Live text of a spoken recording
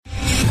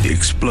The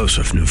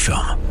explosive new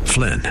film,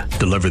 Flynn,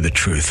 deliver the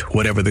truth,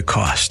 whatever the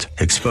cost.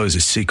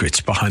 Exposes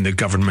secrets behind the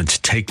government's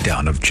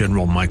takedown of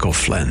General Michael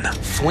Flynn.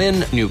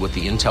 Flynn knew what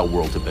the intel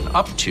world had been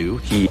up to.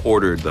 He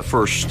ordered the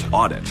first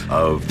audit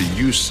of the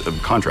use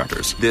of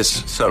contractors.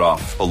 This set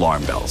off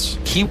alarm bells.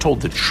 He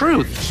told the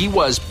truth. He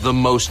was the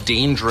most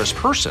dangerous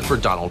person for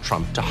Donald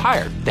Trump to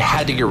hire. They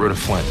had to get rid of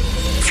Flynn.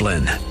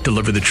 Flynn,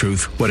 deliver the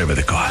truth, whatever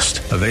the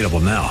cost. Available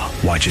now.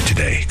 Watch it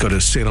today. Go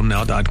to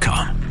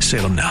salemnow.com.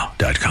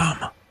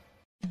 salemnow.com.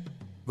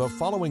 The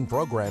following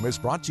program is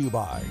brought to you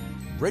by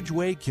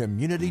Bridgeway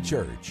Community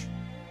Church.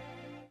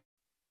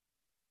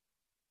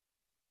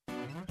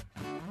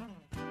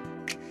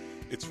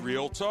 It's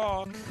Real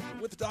Talk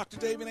with Dr.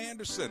 David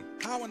Anderson.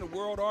 How in the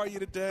world are you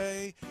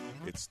today?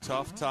 It's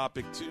Tough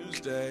Topic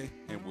Tuesday,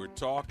 and we're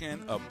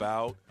talking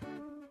about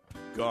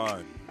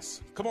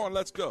guns. Come on,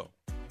 let's go.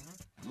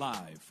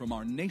 Live from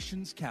our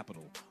nation's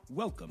capital,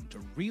 welcome to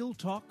Real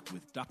Talk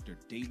with Dr.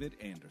 David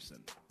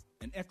Anderson.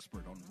 An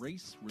expert on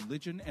race,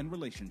 religion, and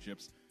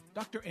relationships,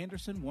 Dr.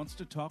 Anderson wants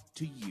to talk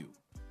to you.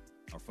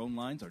 Our phone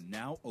lines are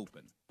now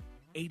open.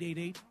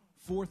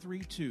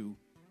 888-432-7434.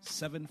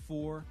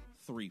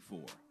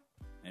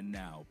 And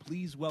now,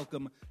 please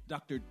welcome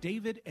Dr.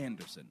 David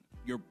Anderson,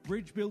 your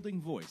bridge-building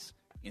voice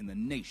in the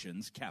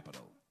nation's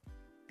capital.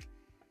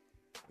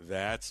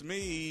 That's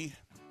me,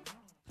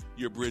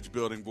 your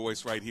bridge-building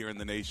voice right here in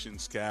the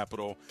nation's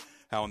capital.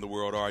 How in the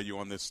world are you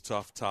on this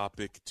Tough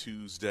Topic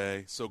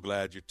Tuesday? So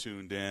glad you're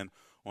tuned in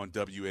on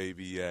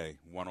WAVA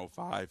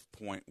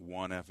 105.1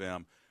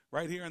 FM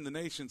right here in the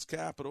nation's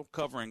capital,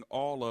 covering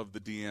all of the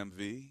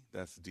DMV.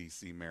 That's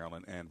D.C.,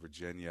 Maryland, and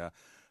Virginia.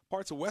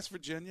 Parts of West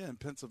Virginia and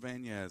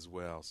Pennsylvania as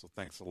well. So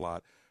thanks a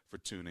lot for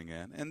tuning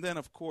in. And then,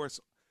 of course,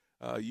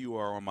 you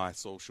are on my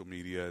social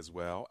media as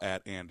well.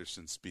 At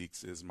Anderson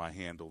Speaks is my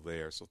handle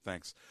there. So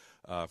thanks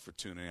for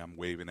tuning in. I'm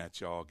waving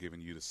at y'all,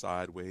 giving you the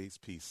sideways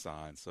peace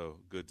sign. So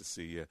good to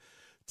see you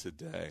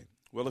today.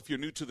 Well, if you're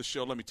new to the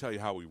show, let me tell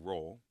you how we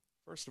roll.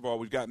 First of all,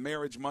 we've got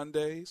Marriage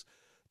Mondays,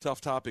 Tough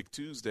Topic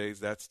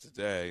Tuesdays. That's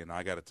today, and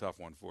I got a tough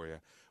one for you.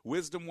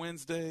 Wisdom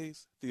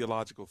Wednesdays,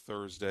 Theological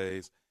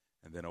Thursdays,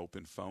 and then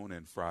open phone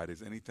in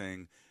Fridays.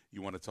 Anything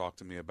you want to talk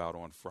to me about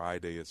on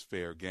Friday is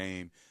fair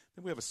game.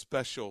 Then we have a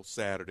special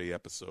Saturday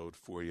episode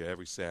for you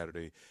every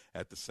Saturday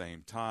at the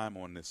same time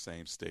on this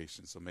same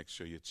station, so make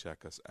sure you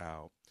check us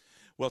out.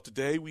 Well,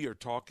 today we are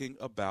talking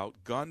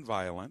about gun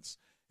violence.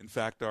 In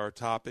fact, our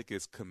topic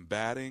is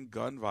combating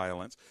gun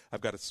violence.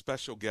 I've got a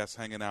special guest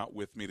hanging out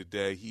with me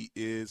today. He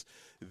is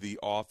the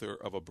author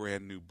of a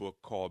brand new book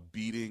called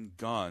Beating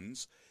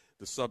Guns.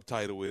 The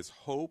subtitle is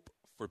Hope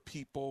for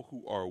People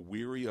Who Are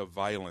Weary of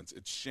Violence.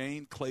 It's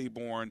Shane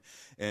Claiborne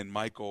and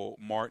Michael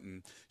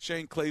Martin.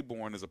 Shane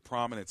Claiborne is a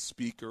prominent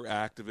speaker,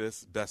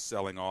 activist,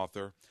 best-selling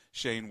author.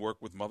 Shane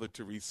worked with Mother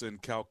Teresa in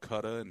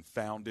Calcutta and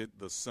founded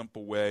The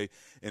Simple Way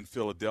in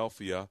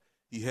Philadelphia.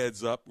 He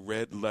heads up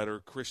Red Letter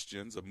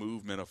Christians, a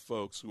movement of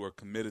folks who are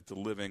committed to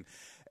living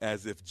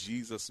as if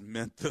Jesus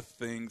meant the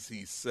things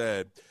he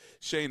said.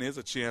 Shane is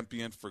a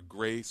champion for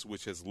grace,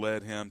 which has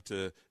led him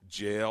to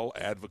jail,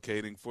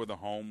 advocating for the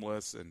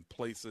homeless in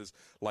places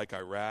like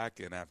Iraq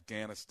and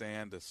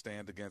Afghanistan to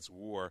stand against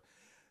war.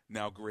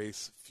 Now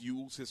grace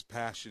fuels his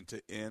passion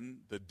to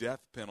end the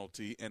death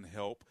penalty and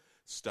help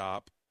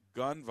stop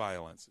gun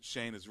violence.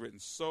 Shane has written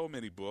so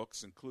many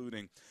books,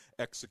 including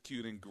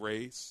Executing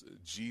Grace,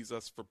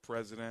 Jesus for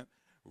President,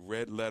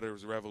 Red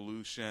Letters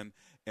Revolution,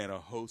 and a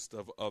host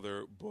of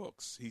other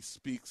books. He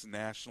speaks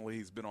nationally.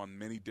 He's been on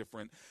many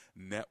different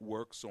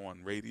networks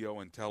on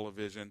radio and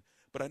television.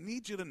 But I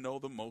need you to know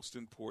the most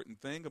important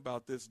thing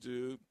about this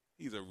dude.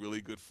 He's a really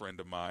good friend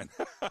of mine.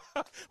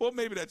 Well,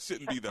 maybe that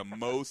shouldn't be the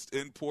most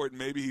important.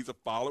 Maybe he's a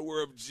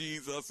follower of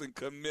Jesus and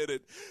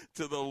committed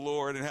to the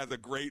Lord and has a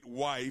great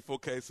wife.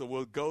 Okay, so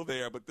we'll go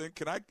there. But then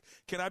can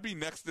I be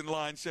next in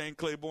line, Shane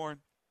Claiborne?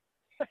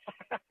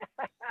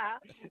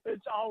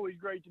 It's always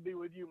great to be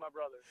with you, my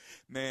brother.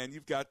 Man,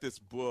 you've got this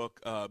book,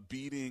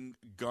 Beating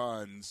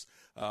Guns,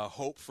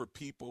 Hope for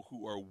People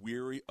Who Are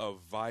Weary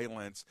of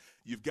Violence.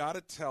 You've got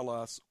to tell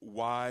us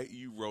why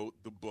you wrote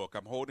the book.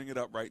 I'm holding it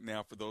up right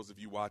now for those of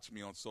you watching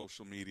me on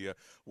social media.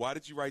 Why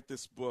did you write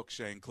this book,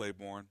 Shane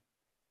Claiborne?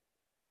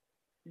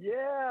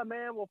 Yeah,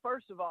 man. Well,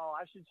 first of all,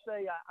 I should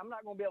say I'm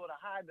not going to be able to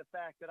hide the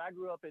fact that I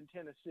grew up in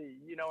Tennessee,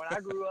 and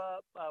I grew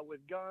up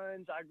with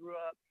guns. I grew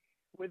up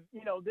with,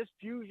 this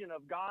fusion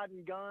of God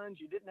and guns.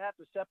 You didn't have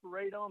to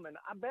separate them. And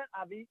I bet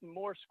I've eaten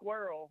more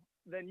squirrel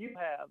than you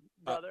have,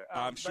 brother.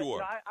 I'm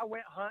sure. I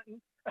went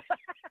hunting.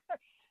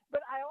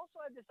 But I also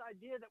had this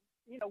idea that,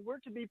 we're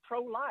to be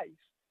pro-life.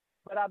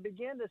 But I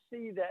began to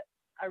see that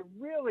I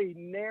really,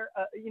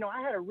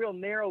 I had a real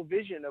narrow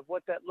vision of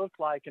what that looked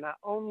like. And I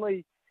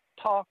only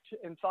talked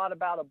and thought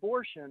about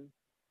abortion.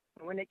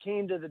 When it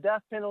came to the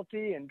death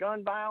penalty and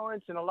gun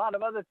violence and a lot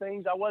of other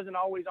things, I wasn't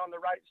always on the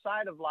right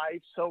side of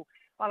life. So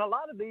on a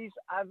lot of these,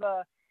 I've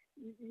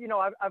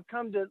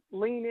come to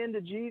lean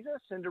into Jesus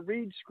and to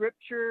read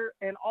scripture.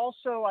 And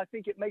also I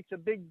think it makes a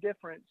big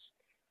difference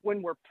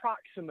when we're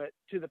proximate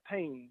to the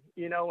pain,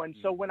 and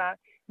so when I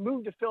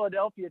moved to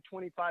Philadelphia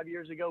 25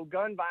 years ago,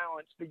 gun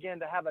violence began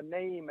to have a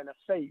name and a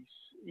face,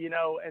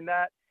 and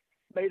that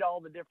made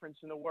all the difference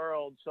in the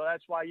world. So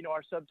that's why,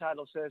 our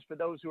subtitle says, for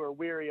those who are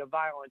weary of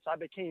violence. I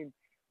became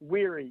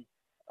weary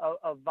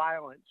of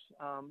violence.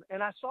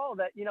 And I saw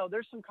that,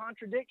 there's some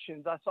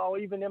contradictions. I saw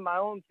even in my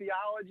own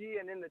theology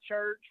and in the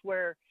church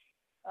where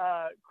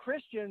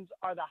Christians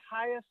are the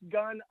highest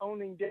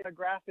gun-owning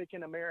demographic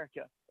in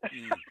America.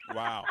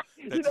 Wow.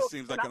 That just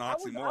seems like an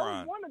oxymoron. I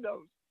was one of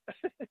those.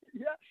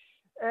 Yeah.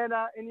 And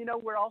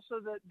we're also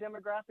the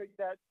demographic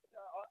that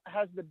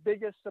has the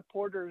biggest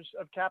supporters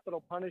of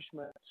capital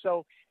punishment.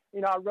 So,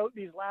 I wrote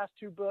these last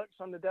 2 books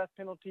on the death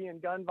penalty and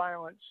gun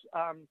violence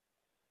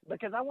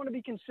because I want to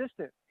be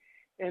consistent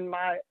in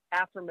my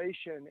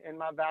affirmation and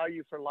my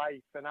value for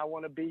life. And I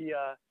want to be,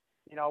 I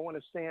want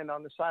to stand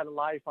on the side of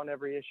life on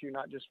every issue,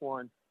 not just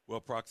one. Well,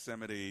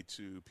 proximity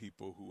to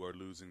people who are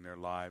losing their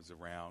lives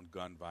around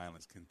gun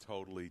violence can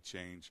totally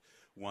change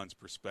one's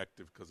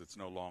perspective because it's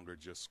no longer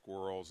just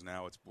squirrels.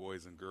 Now it's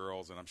boys and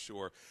girls, and I'm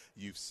sure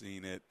you've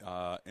seen it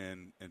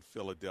in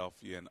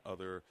Philadelphia and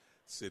other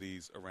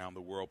cities around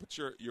the world. But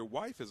your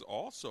wife has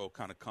also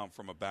kind of come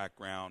from a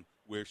background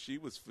where she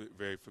was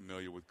very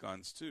familiar with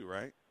guns too,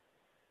 right?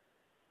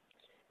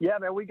 Yeah,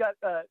 man, we got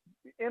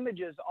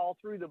images all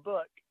through the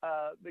book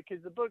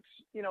because the book's,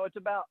 it's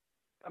about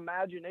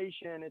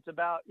imagination. It's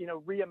about,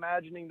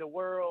 reimagining the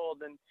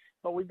world.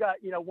 But we've got,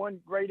 one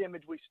great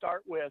image we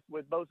start with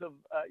both of,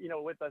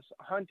 with us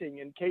hunting,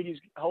 and Katie's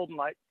holding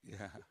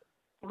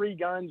 3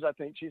 guns, I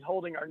think. She's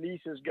holding our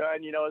niece's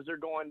gun, as they're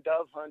going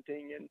dove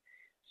hunting. And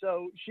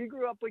so she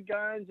grew up with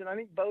guns, and I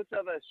think both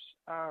of us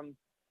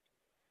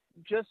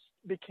just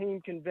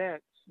became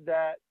convinced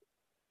that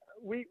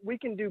we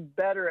can do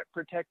better at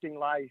protecting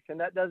life. And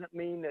that doesn't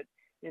mean that,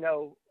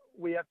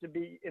 we have to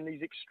be in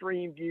these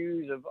extreme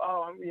views of,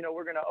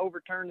 we're going to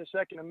overturn the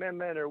Second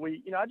Amendment, or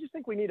I just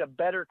think we need a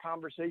better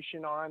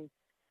conversation on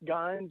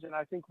guns. And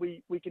I think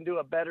we can do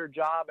a better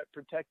job at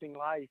protecting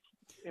life.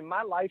 In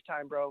my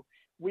lifetime, bro,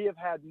 we have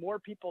had more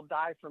people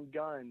die from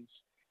guns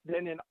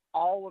than in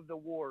all of the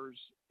wars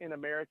in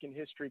American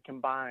history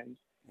combined.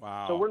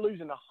 Wow. So we're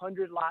losing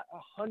 100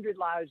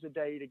 lives a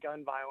day to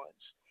gun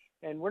violence.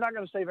 And we're not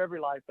going to save every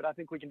life, but I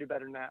think we can do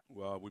better than that.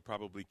 Well, we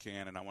probably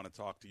can, and I want to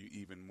talk to you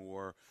even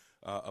more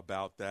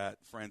about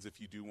that. Friends, if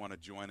you do want to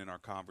join in our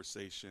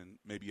conversation,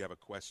 maybe you have a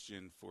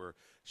question for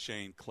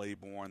Shane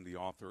Claiborne, the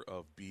author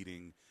of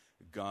Beating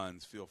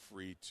Guns, feel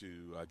free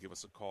to give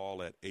us a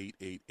call at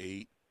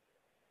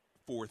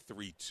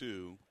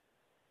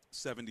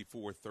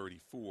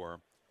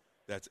 888-432-7434.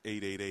 That's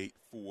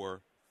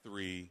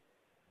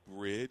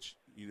 888-43-BRIDGE.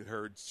 You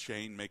heard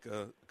Shane make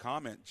a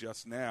comment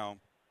just now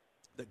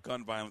that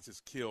gun violence has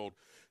killed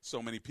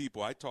so many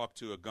people. I talked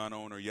to a gun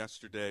owner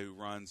yesterday who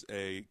runs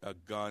a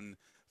gun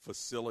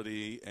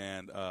facility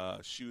and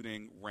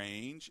shooting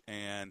range,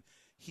 and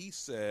he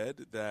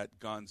said that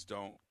guns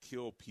don't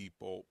kill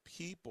people.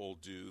 People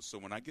do. So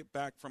when I get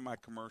back from my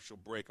commercial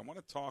break, I want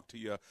to talk to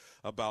you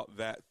about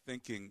that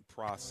thinking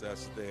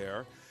process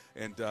there.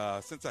 And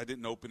since I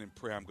didn't open in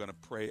prayer, I'm going to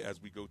pray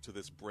as we go to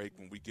this break.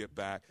 When we get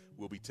back,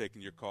 we'll be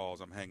taking your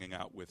calls. I'm hanging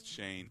out with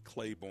Shane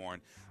Claiborne.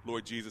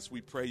 Lord Jesus,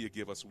 we pray you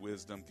give us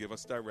wisdom, give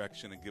us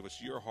direction, and give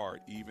us your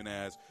heart, even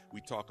as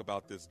we talk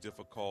about this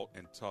difficult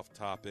and tough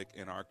topic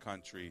in our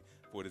country.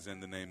 For it is in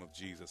the name of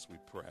Jesus we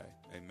pray.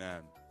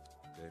 Amen.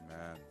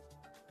 Amen.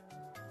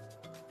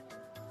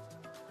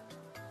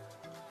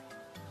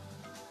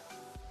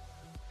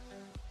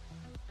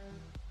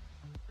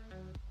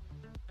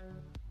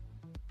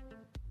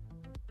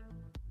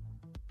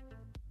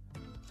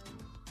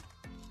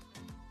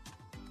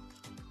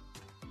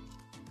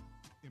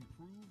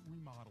 Improve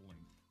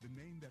Remodeling, the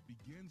name that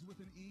begins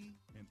with an E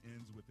and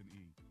ends with an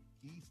E.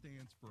 E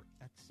stands for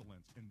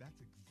excellence, and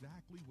that's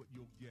exactly what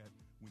you'll get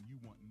when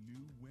you want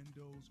new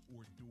windows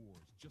or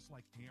doors. Just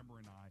like Amber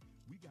and I,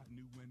 we got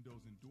new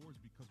windows and doors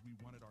because we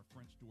wanted our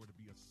French door to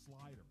be a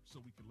slider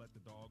so we could let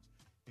the dogs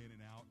in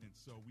and out. And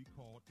so we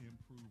called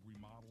Improve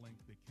Remodeling.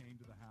 They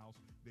came to the house,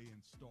 they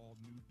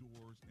installed new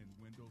doors and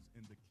windows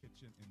in the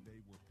kitchen, and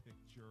they were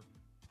picture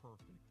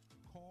perfect.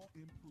 Call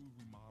Improve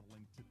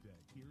Remodeling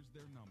today. Here's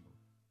their number,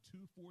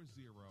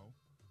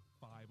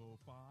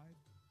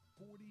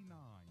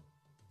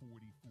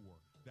 240-505-4944.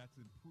 That's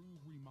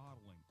Improve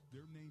Remodeling.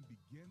 Their name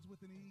begins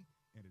with an E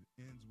and it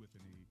ends with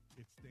an E.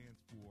 It stands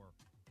for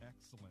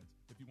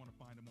excellence. If you want to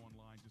find them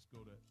online, just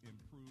go to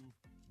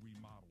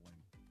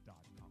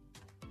improveremodeling.com.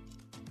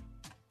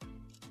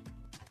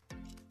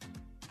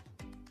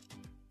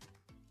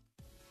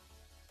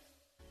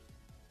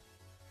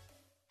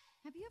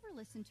 Have you ever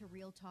listened to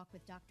Real Talk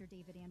with Dr.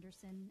 David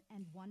Anderson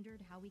and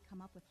wondered how we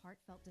come up with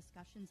heartfelt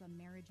discussions on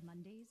Marriage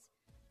Mondays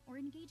or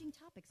engaging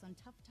topics on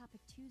Tough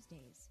Topic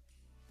Tuesdays?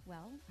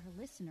 Well, our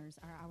listeners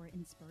are our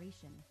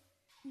inspiration.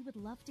 We would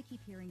love to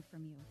keep hearing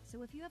from you,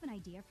 so if you have an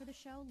idea for the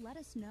show, let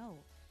us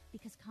know,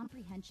 because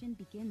comprehension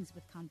begins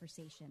with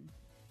conversation.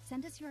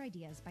 Send us your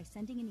ideas by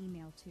sending an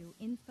email to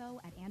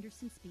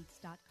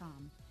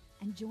info@andersonspeaks.com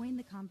and join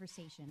the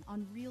conversation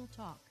on Real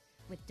Talk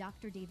with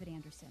Dr. David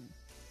Anderson.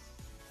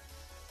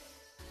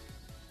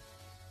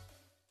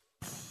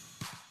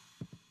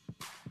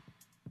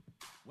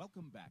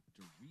 Welcome back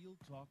to Real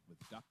Talk with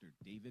Dr.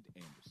 David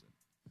Anderson.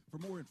 For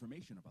more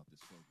information about this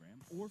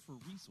program or for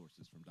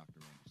resources from Dr.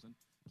 Anderson,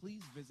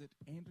 please visit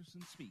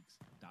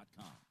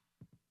andersonspeaks.com.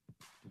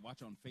 To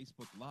watch on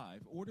Facebook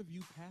Live or to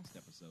view past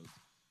episodes,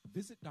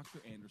 visit Dr.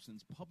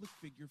 Anderson's public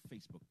figure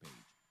Facebook page.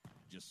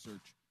 Just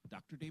search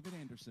Dr. David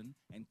Anderson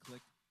and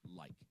click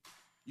like.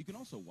 You can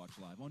also watch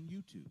live on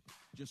YouTube.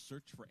 Just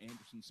search for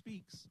Anderson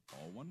Speaks,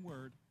 all one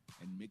word,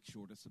 and make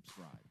sure to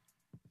subscribe.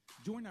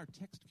 Join our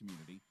text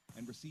community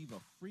and receive a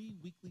free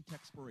weekly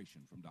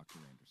textpiration from Dr.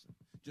 Anderson.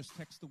 Just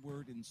text the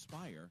word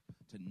INSPIRE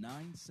to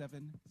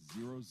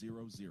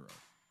 97000.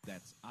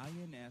 That's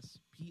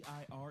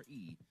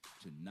INSPIRE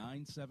to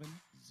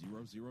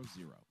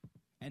 97000.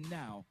 And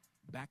now,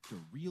 back to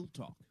Real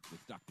Talk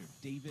with Dr.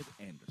 David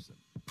Anderson.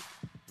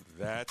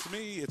 That's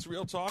me. It's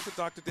Real Talk with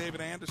Dr.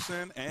 David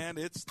Anderson, and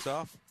it's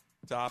Tough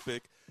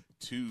Topic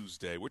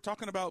Tuesday. We're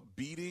talking about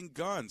beating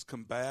guns,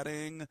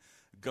 combating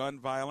gun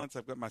violence.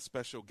 I've got my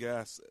special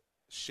guest,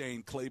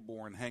 Shane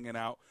Claiborne, hanging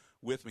out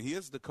with me. He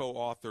is the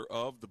co-author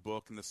of the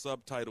book, and the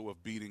subtitle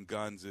of Beating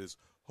Guns is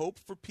Hope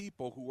for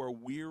People Who Are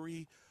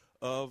Weary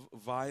of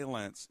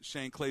Violence.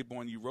 Shane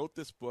Claiborne, you wrote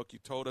this book. You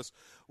told us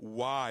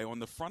why. On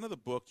the front of the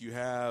book, you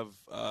have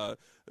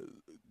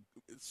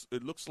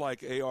it looks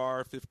like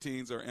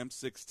AR-15s or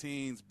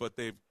M16s, but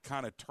they've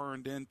kind of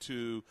turned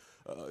into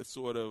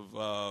sort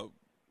of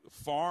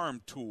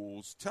farm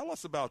tools. Tell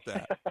us about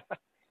that.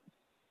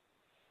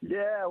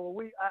 Yeah, well,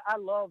 I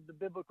love the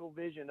biblical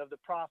vision of the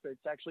prophets.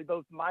 Actually,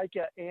 both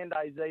Micah and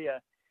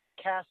Isaiah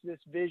cast this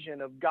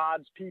vision of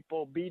God's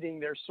people beating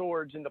their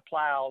swords into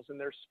plows and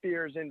their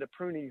spears into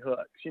pruning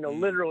hooks,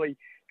 literally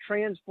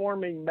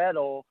transforming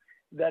metal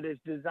that is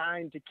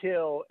designed to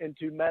kill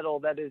into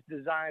metal that is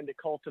designed to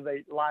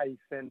cultivate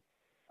life. And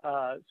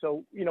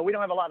so, we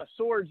don't have a lot of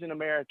swords in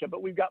America,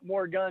 but we've got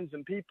more guns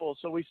than people.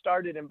 So we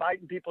started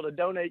inviting people to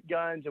donate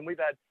guns, and we've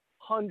had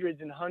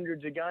hundreds and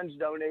hundreds of guns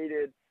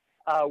donated,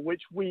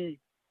 which we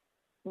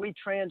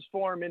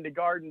transform into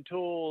garden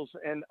tools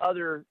and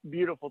other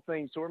beautiful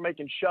things. So we're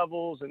making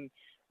shovels and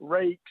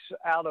rakes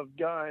out of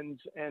guns,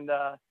 and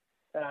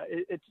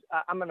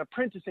I'm an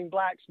apprenticing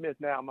blacksmith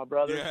now, my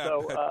brother. Yeah,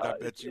 so I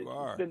bet you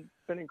are. It's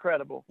been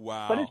incredible.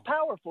 Wow. But it's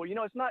powerful.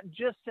 It's not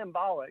just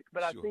symbolic,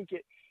 but Sure. I think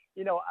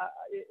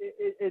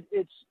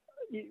it's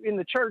in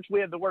the church, we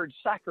have the word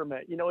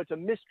sacrament. It's a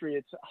mystery.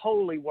 It's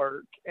holy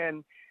work.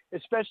 And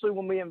especially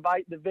when we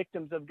invite the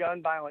victims of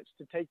gun violence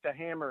to take the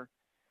hammer,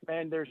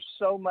 man, there's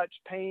so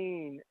much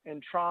pain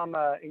and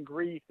trauma and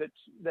grief that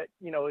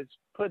is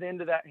put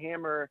into that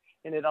hammer,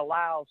 and it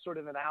allows sort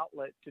of an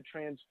outlet to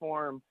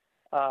transform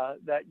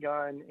that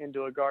gun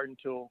into a garden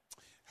tool.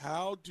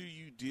 How do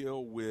you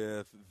deal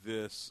with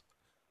this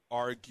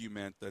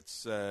argument that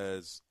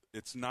says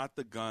it's not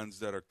the guns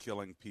that are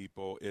killing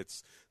people,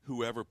 it's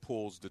whoever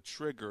pulls the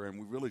trigger, and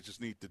we really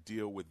just need to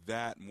deal with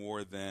that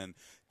more than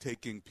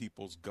taking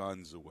people's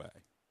guns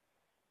away?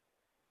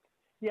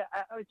 Yeah,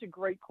 it's a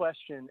great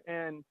question.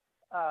 And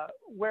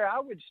where I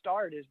would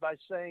start is by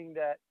saying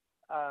that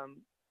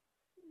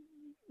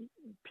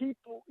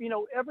people,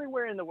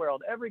 everywhere in the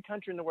world, every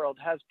country in the world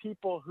has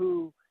people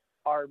who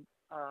are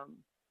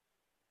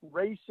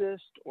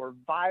racist or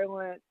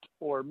violent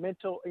or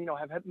mental,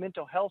 have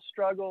mental health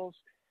struggles.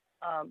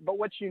 But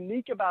what's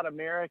unique about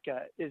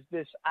America is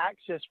this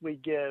access we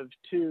give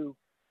to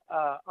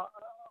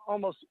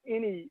almost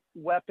any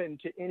weapon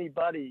to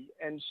anybody.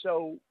 And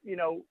so,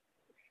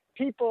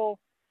 people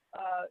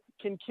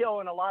can kill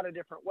in a lot of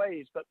different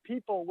ways, but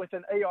people with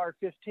an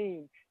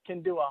AR-15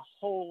 can do a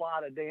whole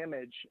lot of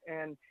damage.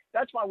 And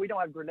that's why we don't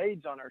have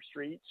grenades on our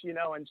streets,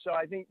 and so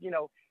I think,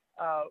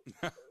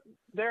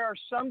 there are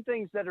some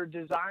things that are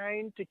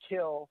designed to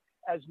kill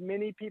as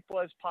many people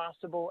as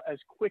possible,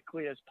 as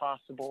quickly as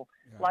possible,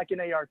 like an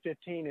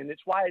AR-15. And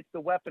it's why it's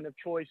the weapon of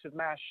choice of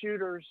mass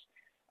shooters.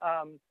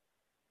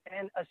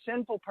 And a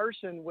sinful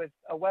person with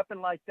a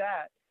weapon like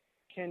that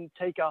can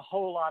take a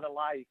whole lot of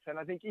life. And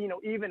I think,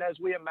 even as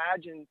we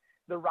imagine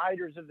the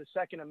writers of the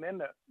Second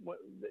Amendment,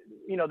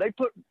 they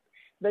put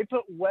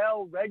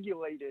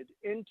well-regulated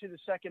into the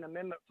Second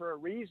Amendment for a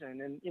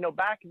reason. And,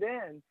 back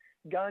then,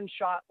 guns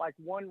shot like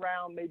one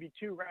round, maybe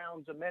 2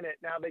 rounds a minute.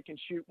 Now they can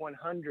shoot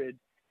 100.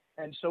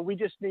 And so we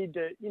just need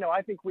to,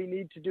 I think we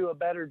need to do a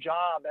better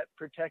job at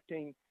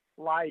protecting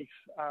life.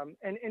 And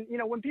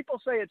when people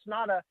say it's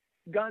not a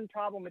gun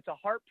problem, it's a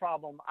heart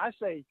problem, I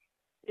say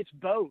it's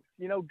both.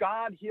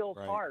 God heals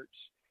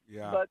hearts,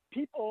 but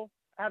people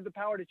have the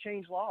power to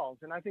change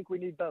laws. And I think we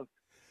need both.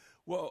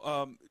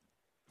 Well,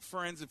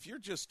 friends, if you're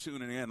just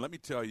tuning in, let me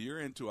tell you,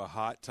 you're into a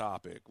hot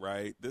topic,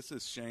 right? This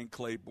is Shane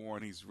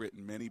Claiborne. He's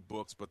written many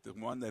books, but the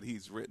one that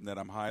he's written that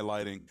I'm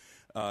highlighting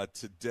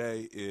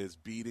today is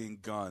Beating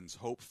Guns,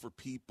 Hope for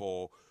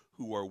People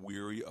Who Are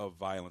Weary of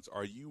Violence.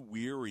 Are you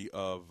weary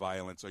of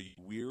violence? Are you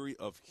weary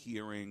of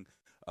hearing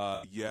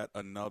yet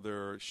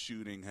another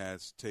shooting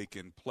has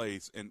taken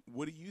place? And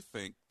what do you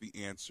think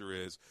the answer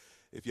is?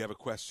 If you have a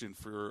question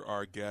for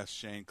our guest,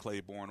 Shane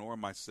Claiborne, or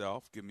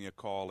myself, give me a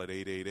call at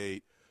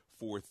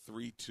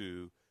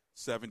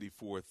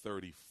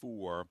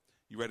 888-432-7434.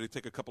 You ready to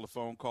take a couple of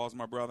phone calls,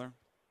 my brother?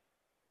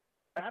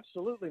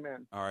 Absolutely,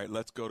 man. All right,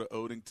 let's go to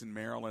Odenton,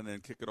 Maryland,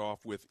 and kick it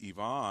off with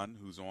Yvonne,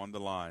 who's on the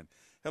line.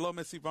 Hello,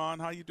 Miss Yvonne.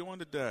 How you doing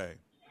today?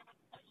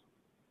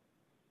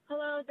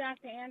 Hello,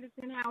 Dr.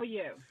 Anderson. How are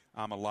you?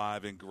 I'm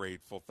alive and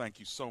grateful. Thank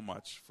you so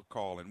much for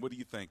calling. What are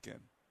you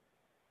thinking?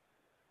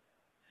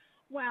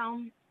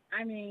 Well,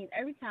 I mean,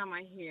 every time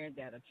I hear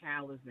that a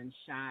child has been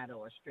shot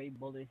or a stray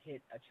bullet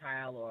hit a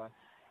child or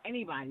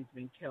anybody's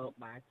been killed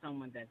by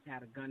someone that's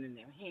had a gun in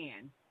their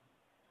hand,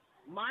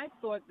 my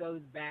thought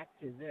goes back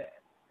to this.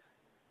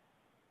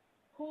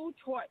 Who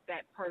taught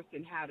that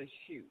person how to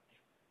shoot?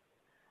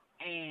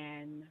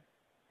 And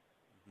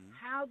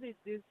how did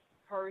this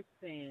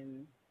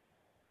person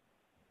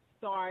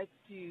start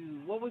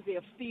to, what was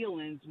their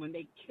feelings when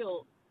they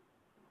killed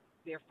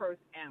their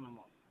first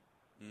animal?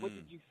 What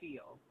did you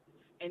feel?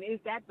 And is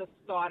that the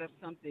start of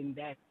something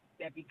that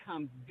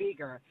becomes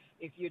bigger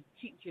if you're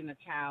teaching a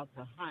child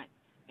to hunt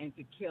and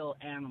to kill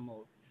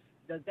animals?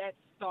 Does that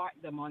start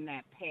them on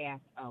that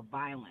path of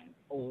violence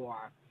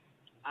or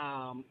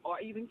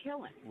even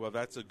killing? Well,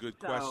 that's a good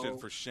question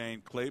for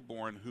Shane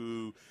Claiborne,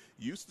 who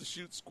used to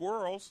shoot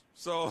squirrels.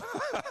 So,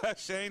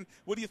 Shane,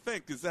 what do you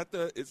think? Is that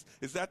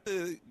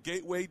the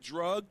gateway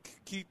drug?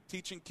 Keep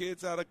teaching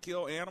kids how to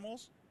kill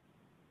animals?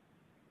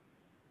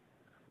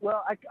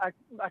 Well, I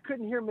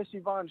couldn't hear Miss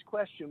Yvonne's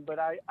question, but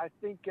I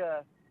think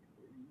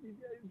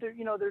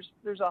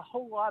there's a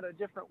whole lot of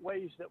different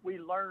ways that we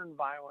learn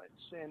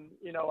violence, and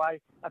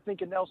I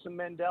think of Nelson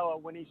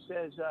Mandela when he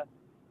says,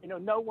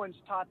 no one's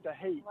taught to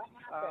hate.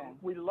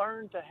 We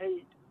learn to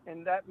hate,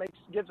 and that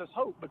gives us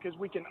hope because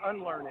we can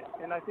unlearn it.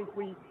 And I think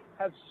we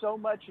have so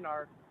much in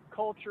our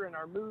culture, in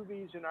our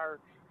movies, in our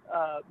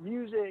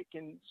music,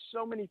 and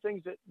so many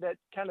things that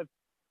kind of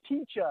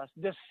teach us,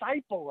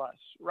 disciple us,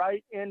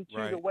 right,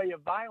 into the way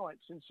of violence.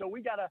 And so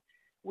we gotta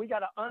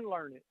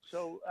unlearn it.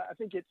 So I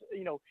think it's,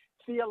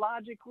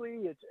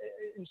 theologically, it's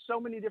in so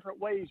many different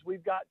ways.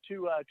 We've got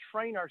to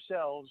train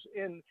ourselves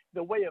in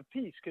the way of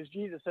peace, because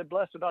Jesus said,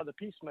 "Blessed are the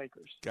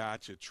peacemakers."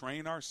 Gotcha.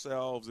 Train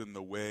ourselves in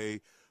the way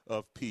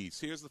of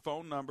peace. Here's the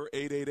phone number: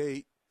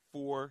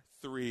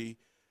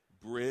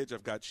 888-43-BRIDGE.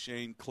 I've got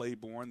Shane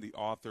Claiborne, the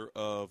author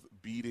of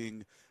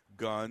Beating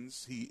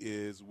Guns. He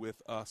is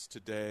with us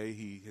today.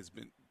 He has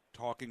been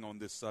talking on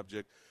this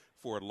subject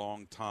for a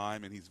long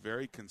time, and he's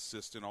very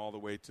consistent all the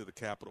way to the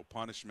capital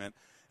punishment.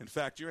 In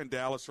fact, you're in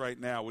Dallas right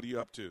now. What are you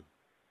up to?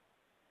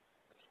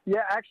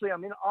 Yeah, actually,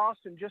 I'm in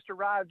Austin. Just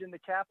arrived in the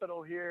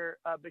Capitol here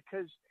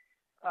because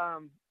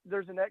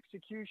there's an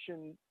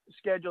execution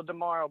scheduled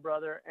tomorrow,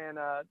 brother. And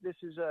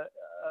this is a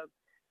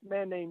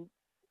man named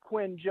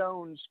Quentin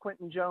Jones.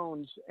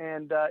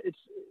 And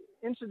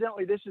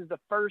incidentally, this is the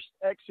first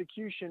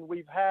execution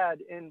we've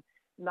had in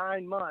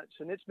 9 months.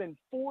 And it's been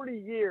 40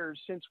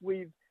 years since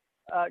we've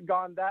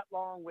gone that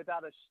long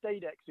without a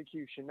state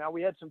execution. Now,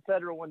 we had some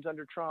federal ones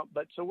under Trump,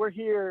 but so we're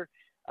here.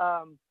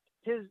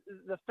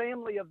 The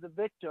family of the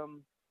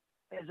victim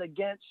is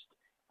against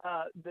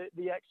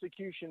the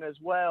execution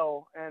as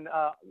well. And,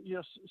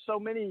 so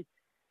many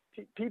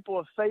people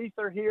of faith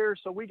are here.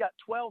 So we got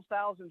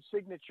 12,000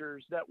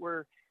 signatures that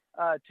were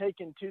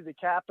taken to the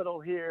Capitol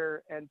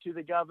here and to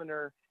the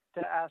governor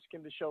to ask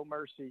him to show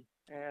mercy.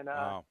 And,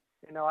 wow.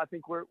 I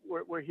think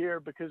we're here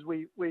because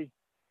we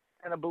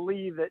kind of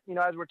believe that,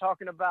 as we're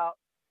talking about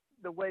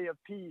the way of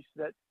peace,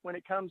 that when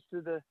it comes to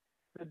the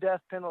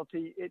death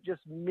penalty, it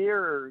just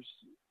mirrors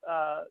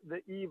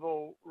the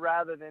evil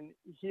rather than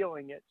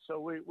healing it. So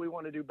we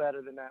want to do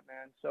better than that,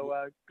 man. So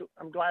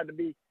I'm glad to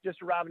be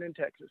just arriving in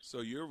Texas.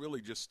 So you're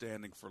really just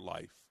standing for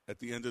life at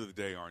the end of the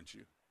day, aren't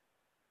you?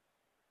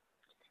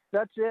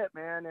 That's it,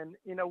 man. And,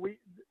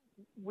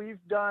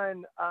 we've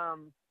done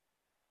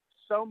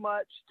so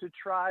much to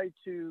try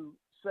to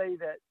say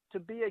that to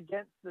be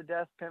against the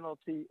death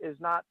penalty is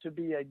not to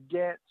be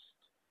against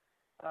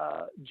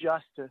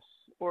justice,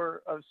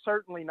 or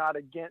certainly not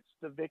against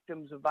the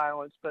victims of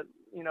violence. But,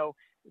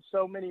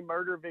 so many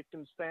murder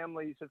victims'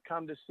 families have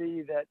come to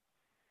see that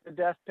the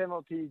death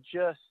penalty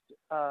just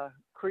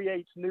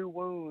creates new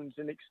wounds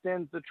and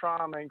extends the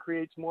trauma and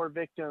creates more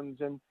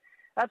victims. And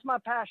that's my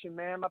passion,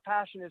 man. My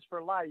passion is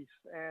for life.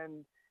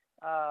 And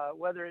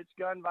whether it's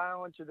gun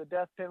violence or the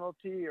death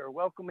penalty or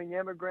welcoming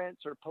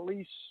immigrants or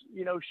police,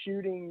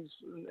 shootings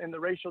and the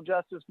racial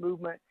justice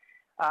movement,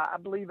 I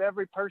believe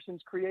every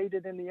person's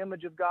created in the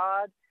image of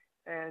God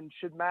and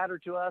should matter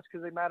to us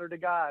because they matter to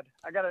God.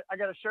 I got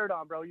a shirt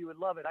on, bro. You would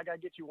love it. I got to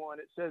get you one.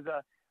 It says,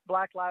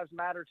 Black Lives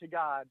Matter to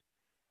God.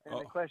 And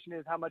the question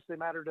is how much they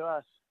matter to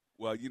us.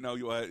 Well,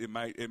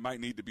 it might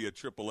need to be a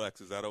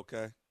XXX. Is that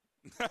okay?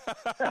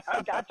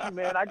 I got you,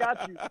 man. I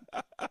got you.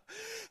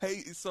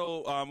 Hey,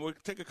 so we'll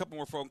take a couple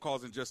more phone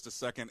calls in just a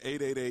second.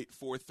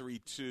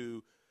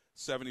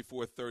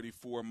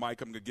 888-432-7434.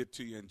 Mike, I'm going to get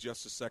to you in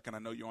just a second. I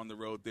know you're on the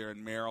road there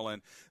in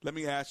Maryland. Let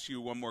me ask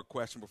you one more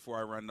question before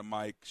I run to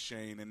Mike,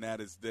 Shane, and that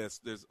is this.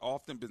 There's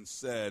often been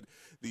said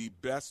the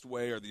best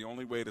way or the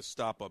only way to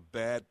stop a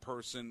bad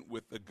person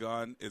with a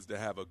gun is to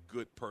have a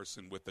good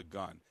person with a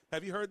gun.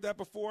 Have you heard that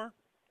before?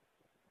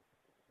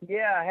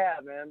 Yeah, I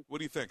have, man. What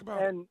do you think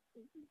about it?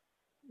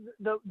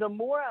 the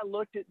more I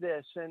looked at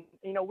this, and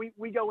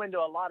we go into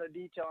a lot of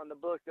detail in the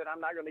book that I'm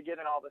not going to get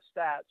in all the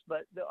stats,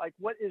 but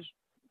what is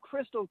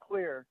crystal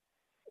clear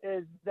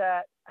is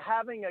that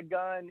having a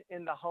gun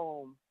in the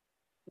home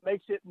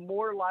makes it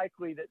more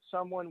likely that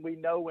someone we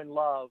know and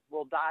love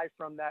will die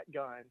from that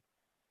gun,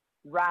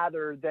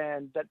 rather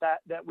than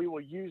that we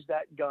will use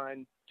that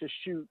gun to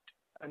shoot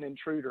an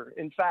intruder.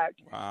 In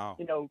fact, wow.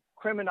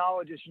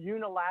 Criminologists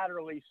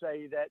unilaterally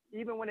say that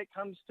even when it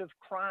comes to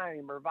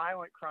crime or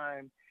violent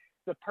crime,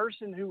 the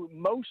person who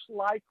most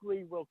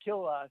likely will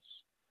kill us,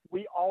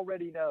 we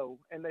already know,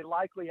 and they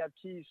likely have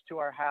keys to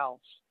our house.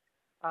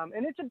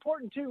 And it's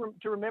important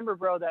to remember,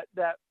 bro, that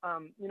as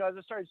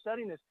I started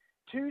studying this,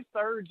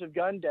 2/3 of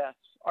gun deaths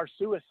are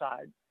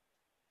suicide.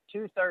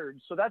 2/3.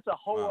 So that's a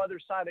whole other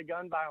side of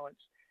gun violence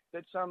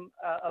that some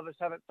of us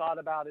haven't thought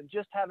about. And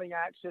just having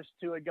access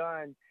to a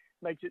gun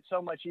makes it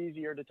so much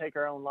easier to take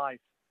our own life.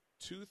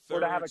 2/3 or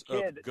to have a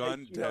kid of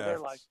gun takes, their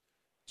life. deaths.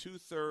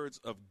 2/3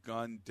 of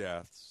gun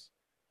deaths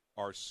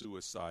are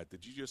suicide.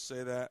 Did you just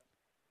say that?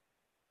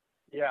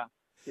 Yeah.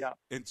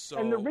 And so,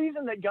 the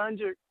reason that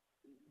guns are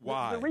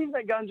why? The reason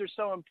that guns are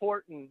so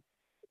important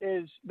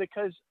is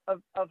because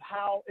of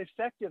how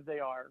effective they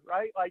are,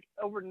 right? Like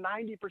over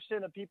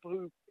 90% of people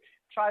who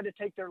try to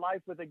take their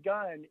life with a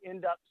gun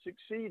end up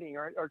succeeding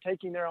or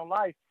taking their own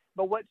life.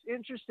 But what's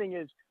interesting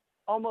is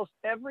almost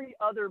every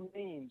other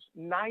means,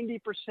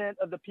 90%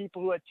 of the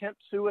people who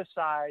attempt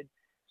suicide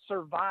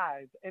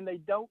survive, and they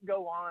don't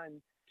go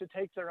on to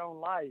take their own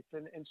life.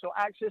 And so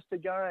access to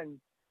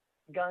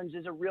guns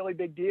is a really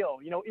big deal.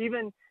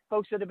 Even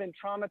folks that have been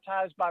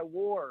traumatized by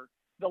war,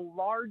 the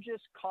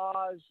largest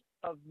cause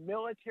of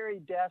military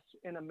deaths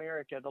in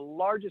America, the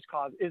largest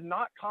cause is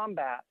not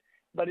combat,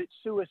 but it's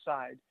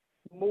suicide.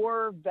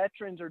 More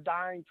veterans are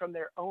dying from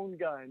their own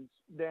guns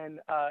than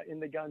in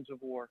the guns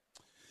of war.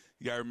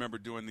 Yeah, I remember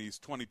doing these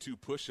 22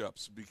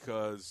 push-ups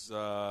because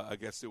I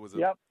guess there was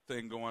a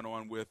thing going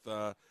on with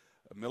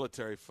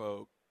military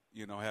folk,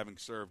 having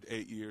served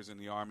 8 years in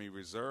the Army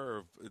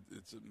Reserve.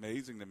 It's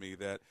amazing to me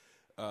that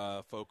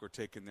folk are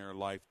taking their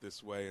life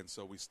this way, and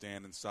so we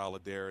stand in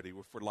solidarity.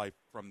 We're for life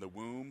from the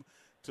womb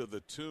to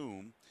the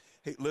tomb.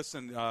 Hey,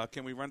 listen,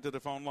 can we run to the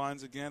phone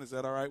lines again? Is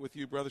that all right with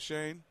you, Brother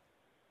Shane?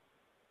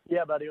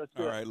 Yeah, buddy. Let's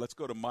do it. All right, let's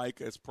go to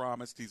Mike as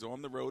promised. He's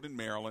on the road in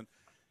Maryland.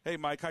 Hey,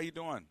 Mike, how you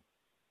doing?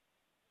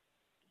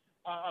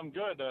 I'm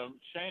good.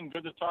 Shane,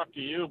 good to talk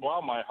to you.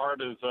 Wow, my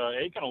heart is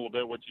aching a little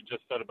bit what you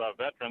just said about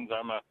veterans.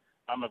 I'm a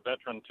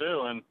veteran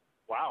too, and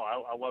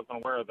wow, I wasn't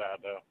aware of that.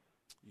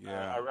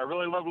 Yeah, I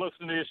really love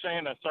listening to you,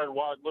 Shane. I started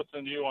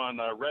listening to you on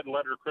Red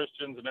Letter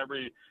Christians and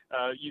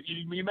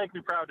you make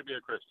me proud to be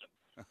a Christian.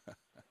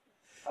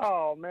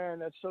 Oh man,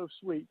 that's so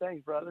sweet.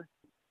 Thanks, brother.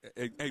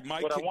 Hey,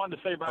 Mike. What I wanted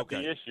to say about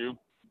the issue.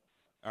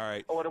 All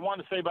right. What I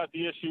wanted to say about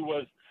the issue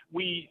was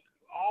we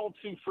all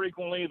too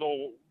frequently,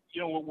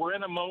 we're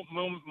in a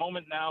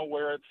moment now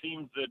where it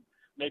seems that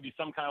maybe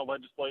some kind of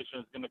legislation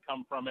is going to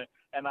come from it,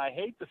 and I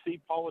hate to see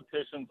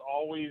politicians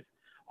always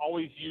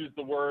use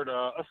the word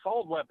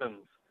assault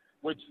weapons,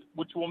 which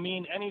will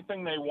mean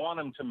anything they want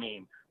them to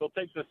mean. They'll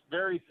take this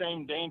very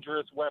same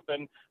dangerous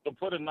weapon, they'll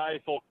put a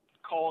knife, they'll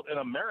call it an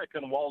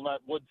American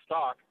walnut wood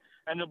stock,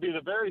 and it'll be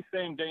the very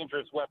same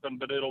dangerous weapon,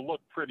 but it'll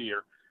look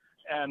prettier.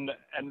 And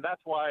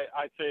that's why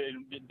I say,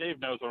 Dave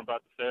knows what I'm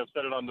about to say, I've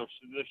said it on this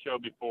show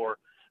before,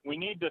 we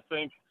need to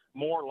think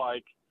more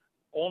like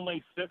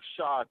only 6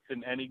 shots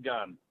in any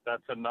gun.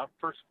 That's enough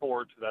for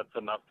sport. That's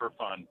enough for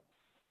fun.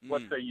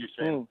 What say you,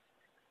 Shane?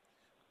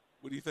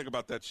 What do you think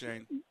about that,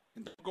 Shane?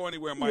 And don't go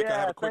anywhere, Mike. I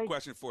have a quick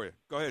question for you.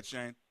 Go ahead,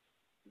 Shane.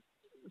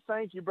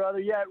 Thank you, brother.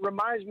 Yeah, it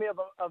reminds me of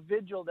a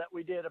vigil that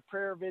we did, a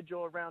prayer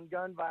vigil around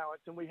gun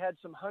violence, and we had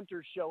some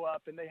hunters show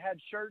up, and they had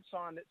shirts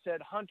on that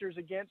said Hunters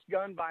Against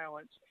Gun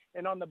Violence,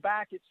 and on the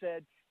back it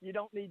said, you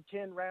don't need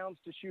 10 rounds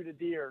to shoot a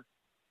deer.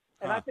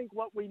 And I think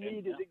what we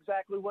need is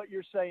exactly what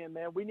you're saying,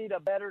 man. We need a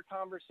better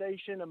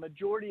conversation. A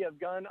majority of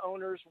gun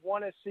owners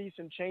want to see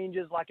some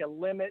changes, like a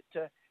limit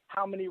to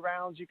how many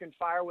rounds you can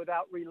fire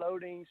without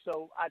reloading.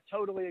 So I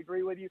totally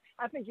agree with you.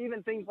 I think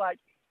even things like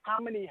how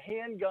many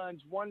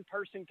handguns one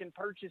person can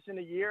purchase in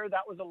a year,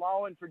 that was a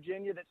law in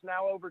Virginia that's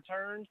now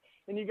overturned.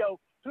 And you go,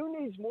 who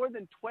needs more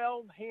than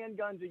 12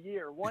 handguns a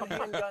year, one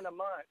handgun a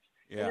month?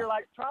 Yeah. And you're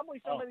like, probably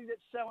somebody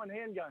that's selling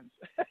handguns.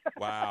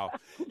 Wow.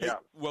 Yeah.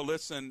 Well,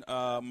 listen,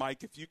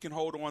 Mike, if you can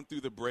hold on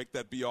through the break,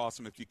 that'd be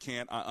awesome. If you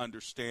can't, I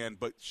understand.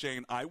 But,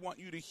 Shane, I want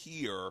you to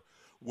hear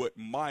what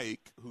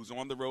Mike, who's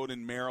on the road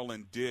in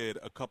Maryland, did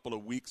a couple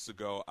of weeks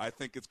ago. I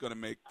think it's going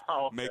to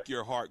make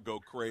your heart go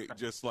crazy,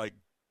 just like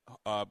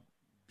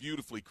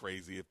beautifully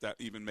crazy, if that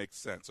even makes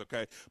sense,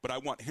 okay? But I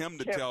want him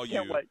to tell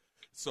you. Wait.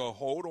 So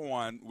hold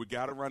on. We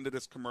got to run to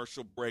this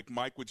commercial break.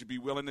 Mike, would you be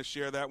willing to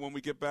share that when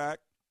we get back?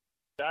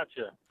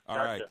 Gotcha. All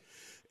right.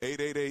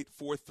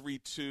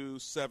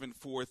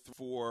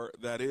 888-432-7434.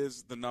 That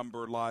is the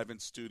number live in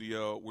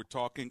studio. We're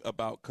talking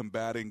about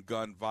combating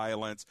gun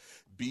violence.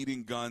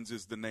 Beating Guns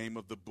is the name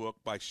of the book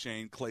by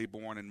Shane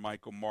Claiborne and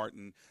Michael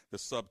Martin. The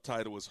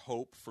subtitle is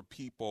Hope for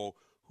People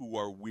Who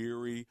Are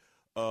Weary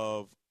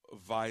of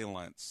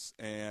violence.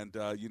 And,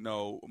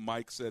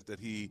 Mike said that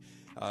he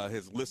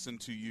has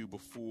listened to you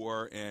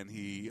before, and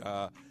he's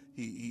a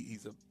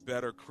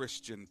better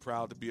Christian,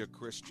 proud to be a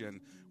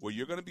Christian. Well,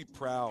 you're going to be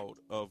proud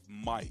of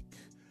Mike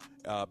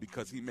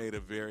because he made a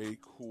very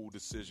cool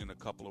decision a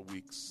couple of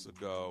weeks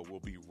ago. We'll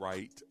be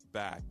right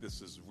back.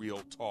 This is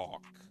Real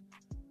Talk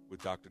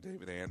with Dr.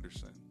 David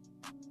Anderson.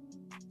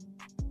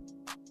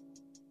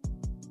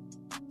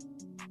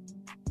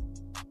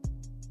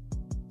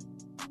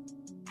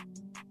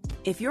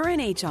 If you're in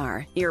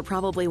HR, you're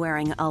probably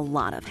wearing a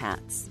lot of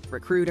hats.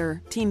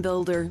 Recruiter, team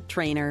builder,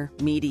 trainer,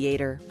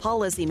 mediator,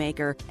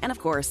 policymaker, and of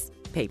course,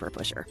 paper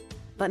pusher.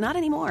 But not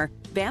anymore.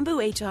 Bamboo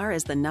HR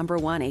is the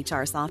 #1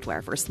 HR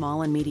software for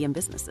small and medium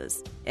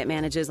businesses. It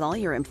manages all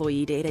your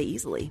employee data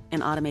easily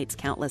and automates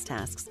countless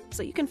tasks,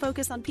 so you can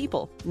focus on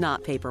people,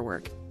 not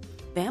paperwork.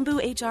 Bamboo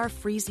HR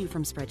frees you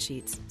from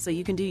spreadsheets, so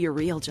you can do your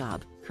real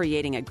job,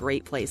 creating a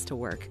great place to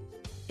work.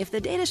 If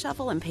the data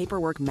shuffle and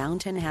paperwork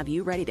mountain have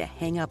you ready to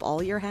hang up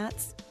all your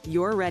hats,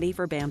 you're ready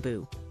for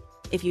Bamboo.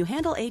 If you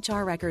handle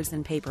HR records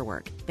and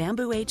paperwork,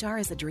 Bamboo HR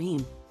is a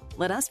dream.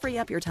 Let us free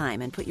up your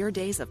time and put your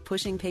days of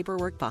pushing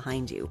paperwork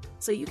behind you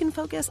so you can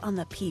focus on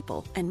the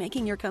people and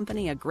making your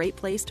company a great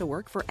place to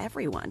work for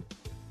everyone.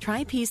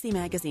 Try PC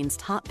Magazine's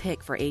top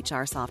pick for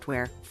HR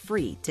software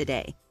free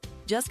today.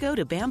 Just go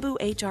to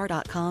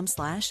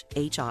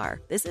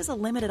bamboohr.com/HR. This is a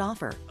limited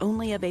offer,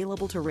 only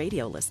available to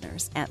radio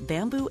listeners at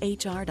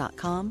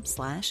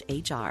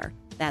bamboohr.com/HR.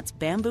 That's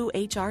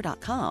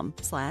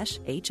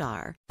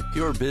bamboohr.com/HR.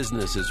 Your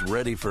business is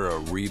ready for a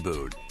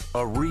reboot,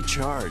 a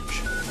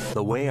recharge.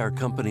 The way our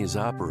companies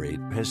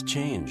operate has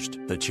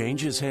changed. The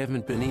changes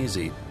haven't been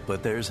easy,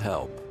 but there's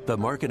help. The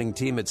marketing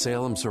team at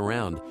Salem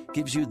Surround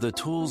gives you the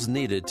tools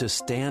needed to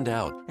stand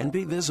out and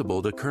be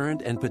visible to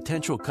current and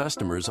potential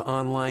customers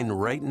online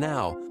right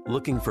now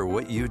looking for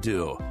what you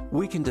do.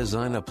 We can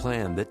design a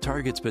plan that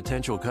targets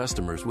potential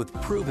customers with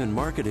proven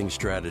marketing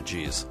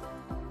strategies.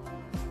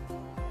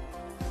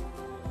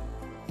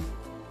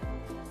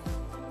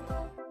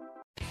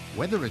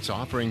 Whether it's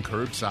offering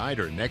curbside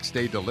or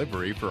next-day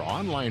delivery for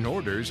online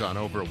orders on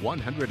over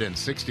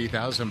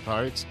 160,000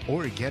 parts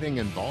or getting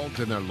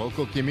involved in their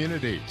local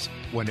communities,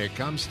 when it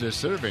comes to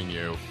serving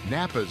you,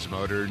 Napa's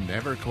Motor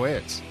never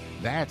quits.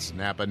 That's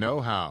Napa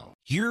Know-How.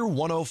 Hear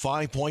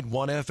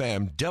 105.1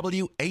 FM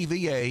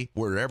WAVA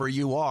wherever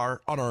you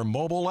are on our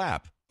mobile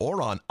app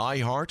or on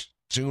iHeart,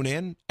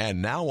 TuneIn,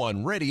 and now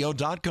on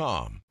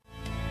radio.com.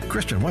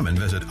 Christian women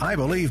visit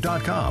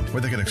IBelieve.com,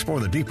 where they can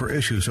explore the deeper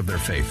issues of their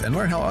faith and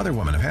learn how other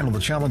women have handled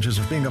the challenges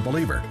of being a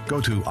believer.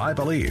 Go to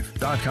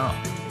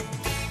IBelieve.com.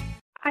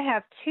 I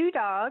have two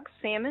dogs,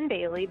 Sam and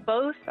Bailey.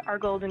 Both are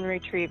golden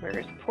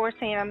retrievers. Poor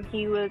Sam,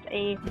 he was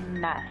a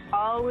mess.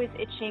 Always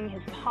itching.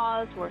 His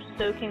paws were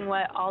soaking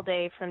wet all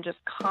day from just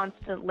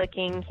constant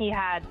licking. He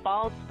had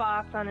bald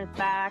spots on his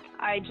back.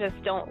 I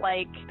just don't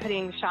like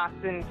putting shots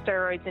and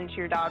steroids into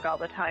your dog all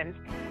the time.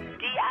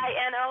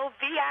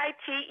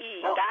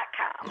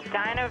 DINOVITE.com.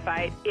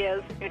 Dinovite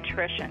is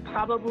nutrition.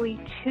 Probably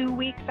 2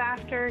 weeks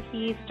after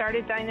he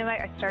started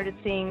Dinovite, I started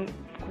seeing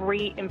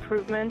great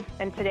improvements,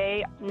 and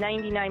today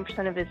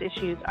 99% of his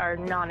issues are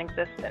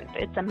non-existent.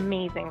 It's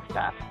amazing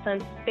stuff.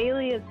 Since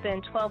Bailey has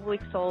been 12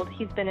 weeks old,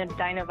 he's been a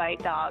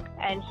Dinovite dog,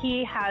 and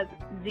he has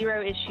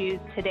zero issues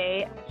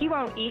today. He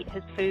won't eat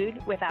his food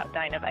without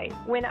Dinovite.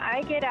 When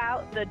I get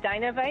out the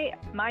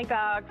Dinovite, my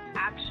dogs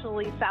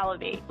actually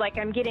salivate, like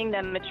I'm getting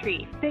them a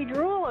treat. They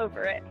drool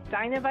over it.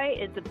 Dinovite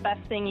is the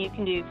best thing you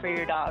can do for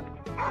your dog.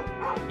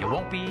 You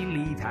won't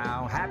believe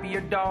how happy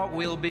your dog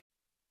will be.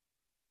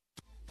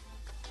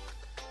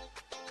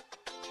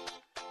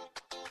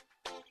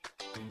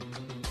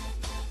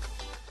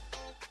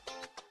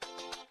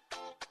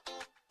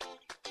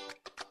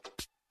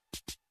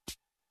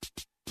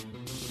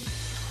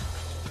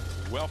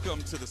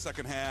 Welcome to the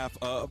second half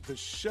of the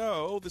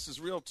show. This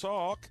is Real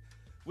Talk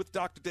with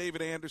Dr.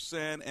 David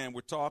Anderson, and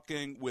we're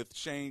talking with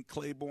Shane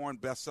Claiborne,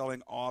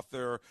 best-selling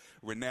author,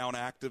 renowned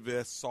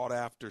activist,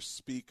 sought-after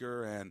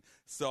speaker, and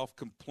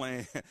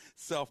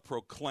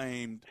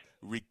self-proclaimed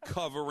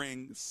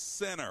recovering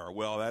sinner.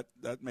 Well,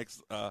 that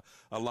makes a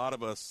lot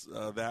of us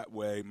that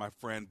way, my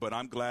friend, but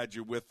I'm glad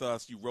you're with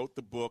us. You wrote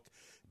the book,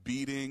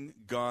 Beating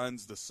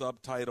Guns. The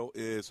subtitle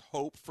is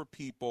Hope for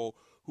People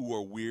Who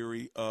Are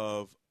Weary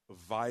of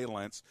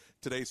Violence.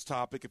 Today's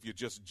topic, if you're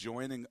just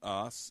joining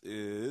us,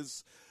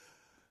 is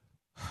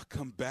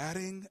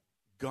combating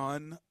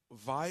gun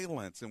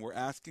violence. And we're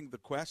asking the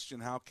question,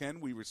 how can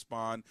we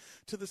respond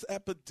to this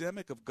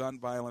epidemic of gun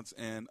violence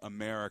in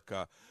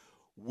America?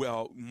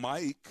 Well,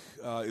 Mike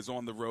is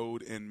on the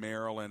road in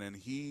Maryland, and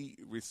he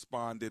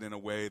responded in a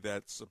way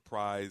that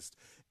surprised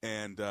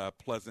and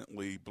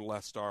pleasantly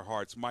blessed our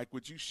hearts. Mike,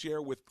 would you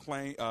share with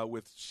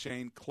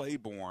Shane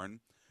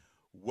Claiborne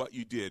what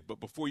you did? But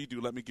before you do,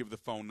 let me give the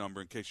phone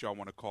number in case y'all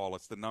want to call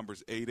us. The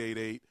number's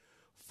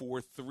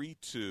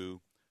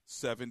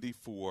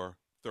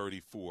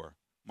 888-432-7434.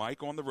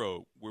 Mike, on the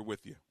road, we're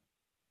with you.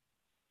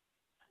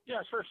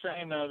 Yeah, sure,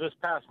 Shane. This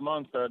past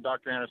month,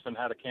 Dr. Anderson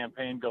had a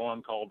campaign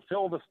going called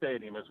Fill the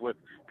Stadium. It's with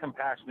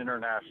Compassion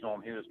International,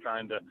 and he was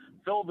trying to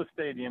fill the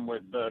stadium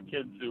with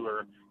kids who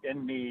are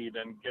in need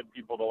and get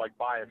people to,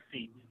 buy a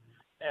seat.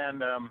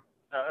 And a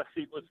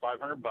seat was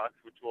 $500,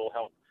 which will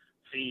help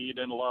feed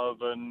and love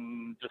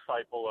and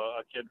disciple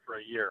a kid for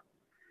a year.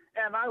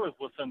 And I was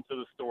listening to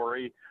the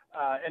story,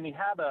 and he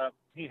had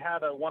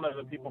one of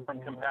the people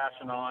from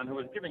Compassion on who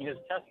was giving his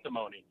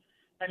testimony,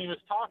 and he was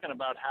talking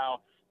about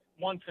how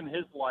once in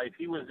his life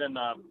he was in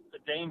a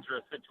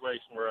dangerous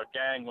situation where a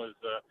gang was,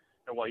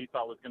 he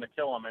thought was going to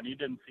kill him, and he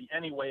didn't see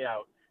any way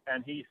out,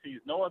 and he sees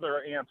no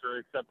other answer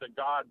except that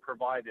God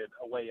provided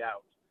a way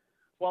out.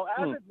 Well,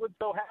 as it would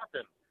so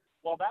happen,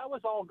 while that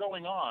was all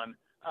going on,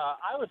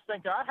 I was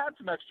thinking I had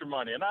some extra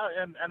money, and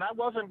I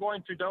wasn't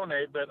going to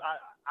donate, but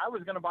I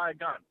was going to buy a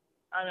gun.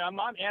 I mean, I'm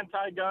not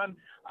anti-gun.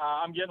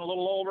 I'm getting a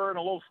little older and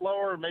a little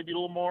slower, maybe a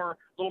little more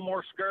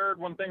scared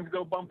when things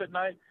go bump at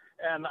night.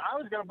 And I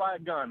was going to buy a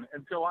gun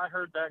until I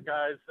heard that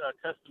guy's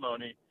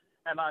testimony,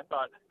 and I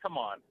thought, come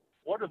on,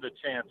 what are the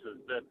chances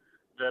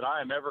that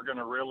I am ever going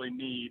to really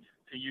need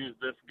to use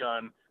this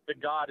gun, that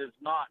God is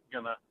not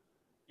going to,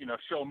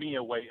 show me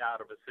a way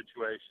out of a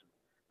situation?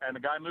 And the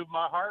guy moved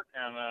my heart,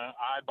 and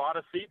I bought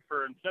a seat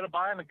instead of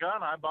buying a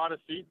gun, I bought a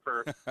seat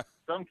for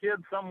some kid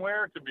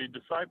somewhere to be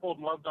discipled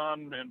and loved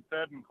on and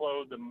fed and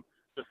clothed and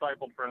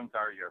discipled for an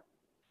entire year.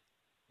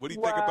 What do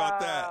you think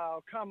about that?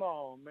 Wow, come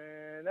on,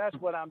 man. That's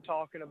what I'm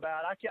talking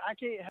about. I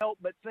can't help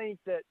but think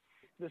that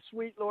the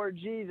sweet Lord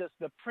Jesus,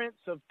 the Prince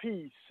of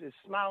Peace, is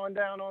smiling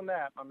down on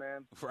that, my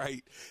man.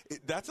 Right.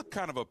 That's a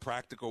kind of a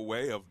practical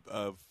way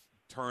of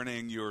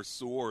turning your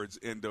swords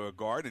into a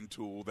garden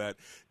tool, that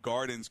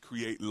gardens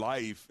create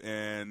life.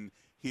 And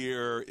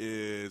here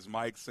is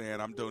Mike saying,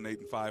 I'm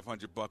donating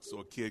 $500 so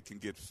a kid can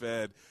get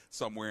fed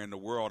somewhere in the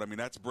world. I mean,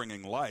 that's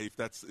bringing life.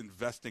 That's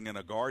investing in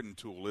a garden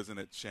tool, isn't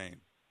it,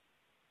 Shane?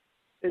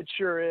 It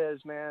sure is,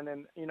 man.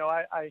 And,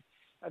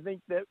 I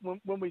think that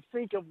when we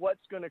think of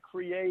what's going to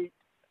create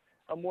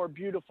a more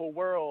beautiful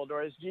world,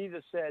 or as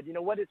Jesus said,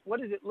 what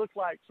does it look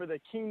like for the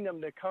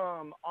kingdom to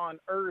come on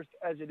earth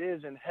as it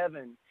is in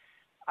heaven?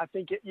 I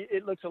think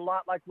it looks a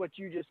lot like what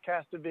you just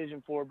cast a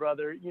vision for,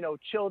 brother.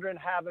 Children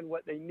having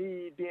what they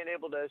need, being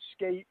able to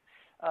escape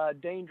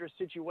dangerous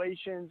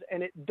situations.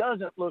 And it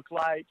doesn't look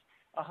like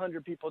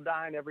 100 people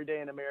dying every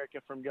day in America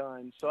from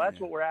guns. So that's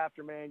what we're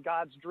after, man.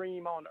 God's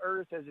dream on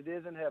earth as it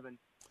is in heaven.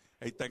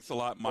 Hey, thanks a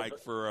lot, Mike,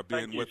 for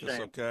being with us,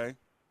 okay?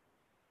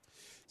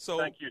 So,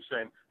 thank you,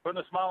 Shane. Putting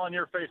a smile on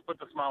your face, put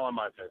the smile on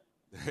my face.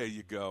 There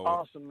you go.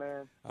 Awesome,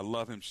 man. I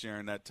love him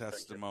sharing that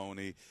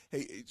testimony.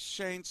 Hey,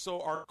 Shane,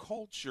 so our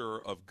culture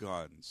of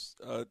guns,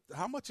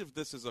 how much of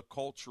this is a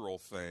cultural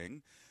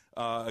thing?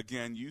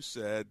 Again, you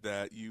said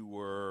that you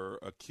were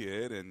a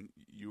kid and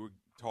you were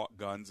taught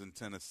guns in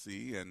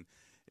Tennessee and,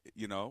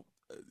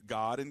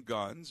 God and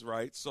guns,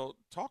 right? So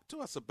talk to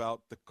us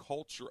about the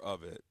culture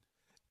of it.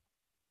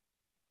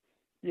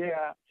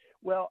 Yeah.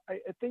 Well, I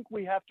think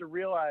we have to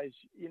realize,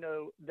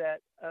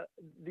 that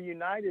the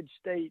United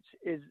States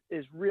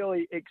is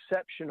really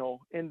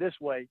exceptional in this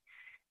way.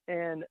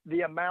 And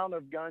the amount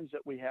of guns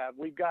that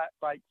we've got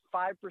like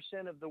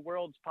 5% of the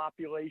world's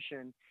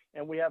population,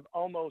 and we have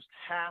almost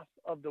half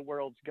of the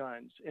world's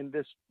guns in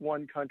this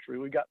one country.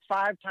 We got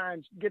 5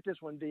 times, get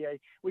this one, DA,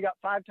 we got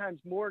 5 times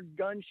more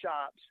gun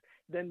shops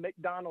than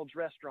McDonald's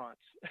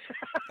restaurants.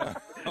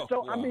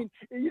 So, wow. I mean,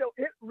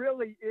 it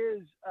really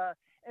is,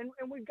 and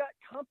we've got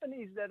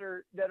companies that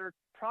are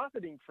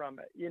profiting from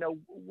it.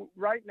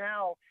 Right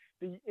now,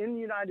 in the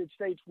United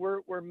States,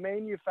 we're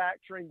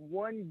manufacturing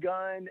 1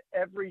 gun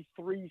every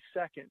 3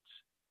 seconds,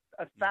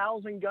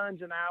 1,000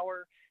 guns an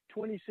hour,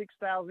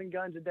 26,000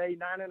 guns a day,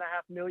 9.5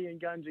 million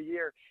guns a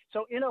year.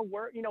 So in a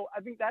word,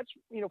 I think that's,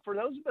 for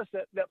those of us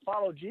that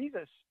follow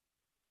Jesus,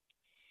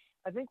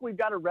 I think we've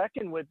got to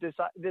reckon with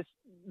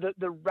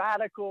the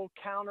radical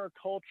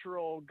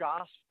countercultural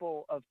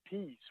gospel of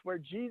peace, where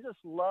Jesus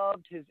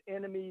loved his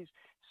enemies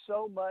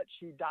so much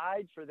he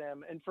died for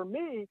them. And for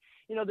me,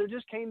 there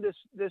just came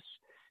this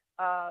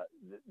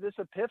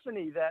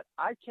epiphany that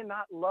I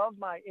cannot love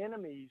my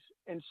enemies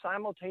and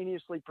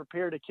simultaneously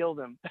prepare to kill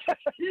them.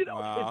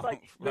 Wow, it's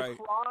like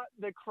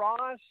the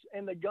cross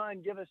and the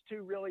gun give us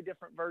 2 really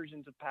different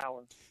versions of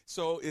power.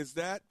 So is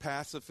that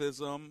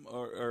pacifism,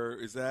 or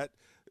is that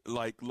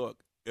like,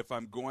 look, if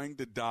I'm going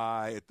to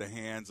die at the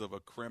hands of a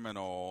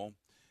criminal,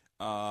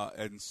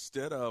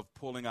 instead of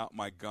pulling out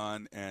my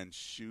gun and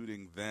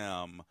shooting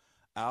them,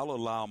 I'll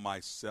allow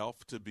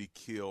myself to be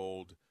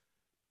killed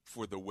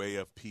for the way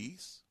of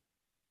peace?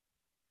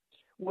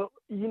 Well,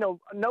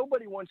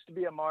 nobody wants to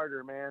be a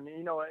martyr, man,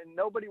 and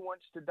nobody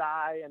wants to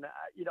die. And,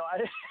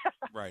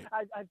 right.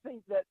 I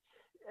think that,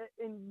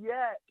 and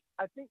yet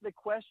I think the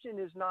question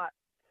is not,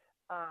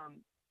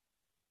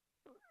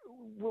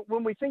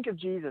 when we think of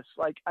Jesus,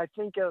 like I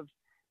think of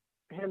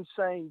him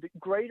saying that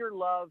greater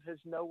love has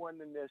no one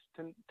than this,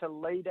 to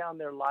lay down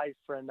their life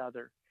for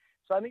another.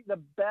 So I think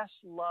the best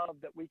love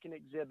that we can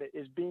exhibit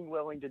is being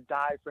willing to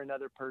die for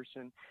another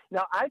person.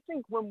 Now, I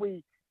think when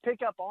we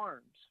pick up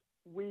arms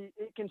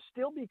it can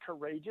still be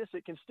courageous.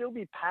 It can still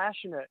be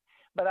passionate.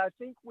 But I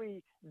think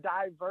we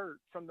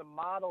divert from the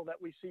model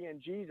that we see in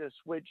Jesus,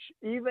 which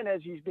even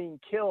as he's being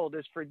killed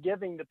is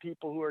forgiving the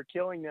people who are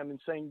killing them and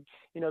saying,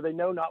 they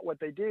know not what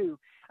they do.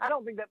 I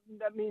don't think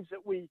that means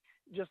that we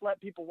just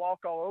let people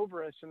walk all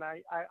over us. And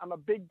I'm a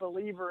big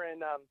believer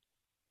in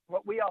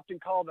what we often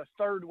call the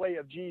third way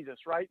of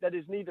Jesus, right? That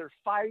is neither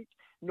fight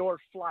nor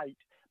flight,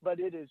 but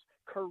it is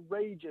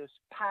courageous,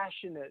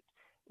 passionate,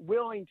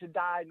 willing to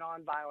die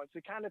nonviolence,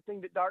 the kind of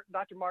thing that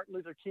Dr. Martin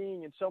Luther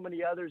King and so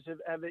many others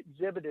have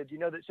exhibited,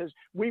 that says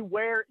we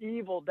wear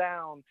evil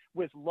down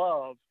with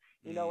love,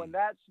 and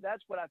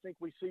that's what I think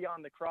we see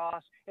on the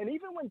cross. And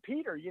even when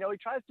Peter, he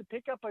tries to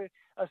pick up a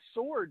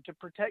sword to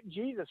protect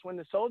Jesus when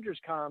the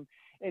soldiers come,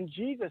 and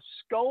Jesus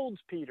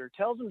scolds Peter,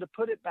 tells him to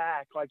put it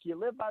back, like you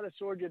live by the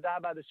sword, you die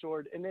by the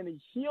sword, and then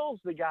he heals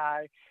the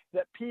guy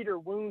that Peter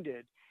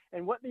wounded.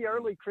 And what the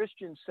early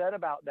Christians said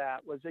about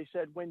that was they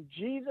said, when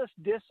Jesus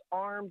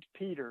disarmed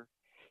Peter,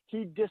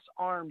 he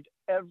disarmed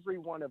every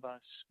one of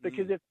us.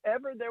 Because if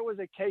ever there was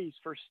a case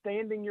for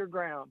standing your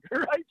ground,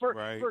 right,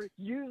 for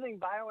using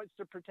violence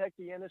to protect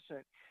the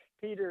innocent,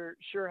 Peter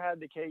sure had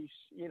the case,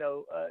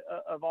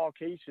 of all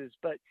cases.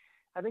 But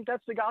I think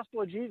that's the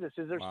gospel of Jesus.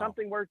 Is there's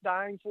something worth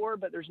dying for,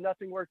 but there's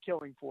nothing worth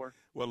killing for.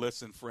 Well,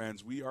 listen,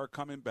 friends, we are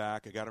coming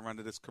back. I got to run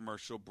to this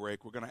commercial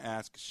break. We're going to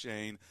ask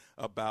Shane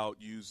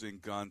about using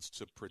guns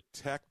to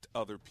protect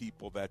other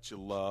people that you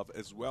love,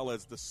 as well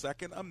as the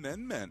Second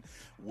Amendment.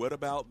 What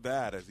about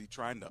that? Is he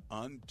trying to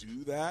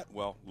undo that?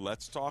 Well,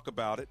 let's talk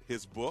about it.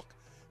 His book,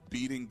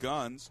 Beating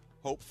Guns,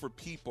 Hope for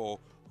People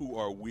Who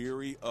Are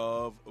Weary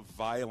of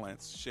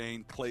Violence.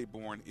 Shane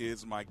Claiborne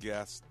is my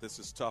guest. This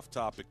is Tough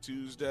Topic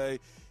Tuesday.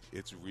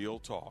 It's Real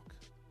Talk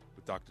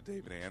with Dr.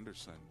 David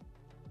Anderson.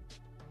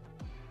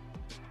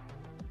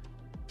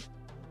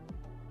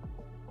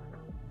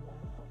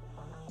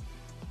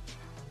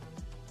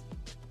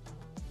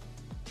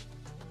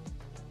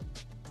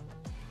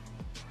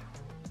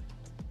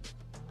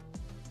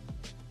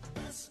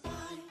 Best Buy,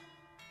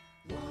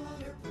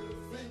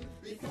 waterproofing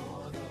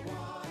before the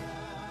water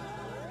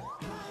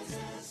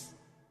rises.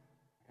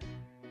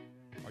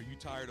 Are you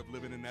tired of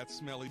living in that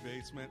smelly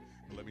basement?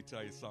 Well, let me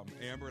tell you something.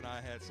 Amber and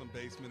I had some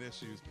basement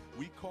issues.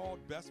 We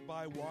called Best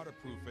Buy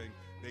Waterproofing.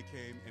 They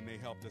came and they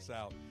helped us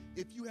out.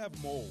 If you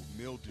have mold,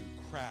 mildew,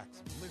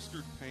 cracks,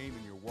 blistered paint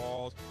in your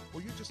walls,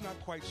 or you're just not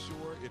quite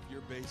sure if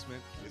your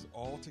basement is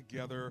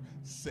altogether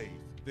safe,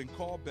 then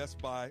call Best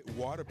Buy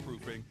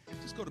Waterproofing.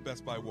 Just go to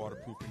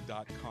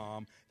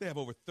bestbuywaterproofing.com. They have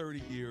over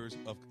 30 years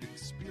of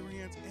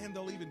experience, and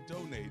they'll even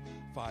donate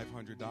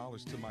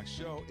 $500 to my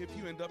show if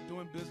you end up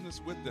doing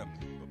business with them.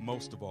 But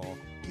most of all,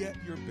 get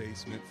your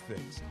basement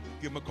fixed.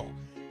 Give them a call,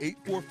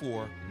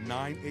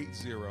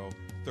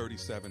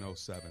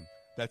 844-980-3707.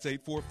 That's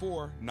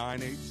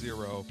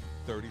 844-980-3707.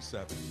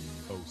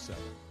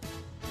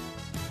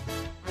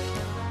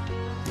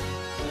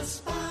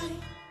 Best Buy,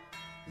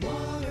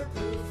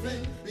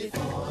 waterproofing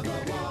before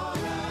the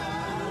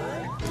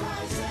water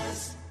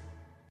rises.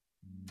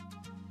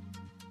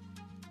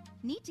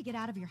 Need to get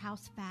out of your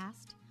house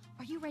fast?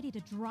 Are you ready to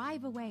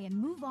drive away and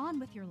move on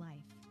with your life?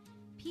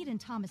 Pete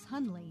and Thomas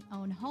Hundley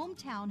own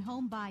Hometown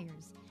Home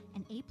Buyers,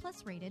 an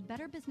A-plus rated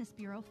Better Business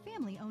Bureau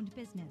family-owned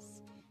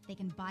business. They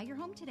can buy your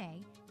home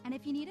today, and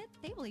if you need it,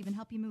 they will even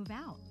help you move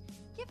out.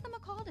 Give them a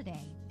call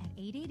today at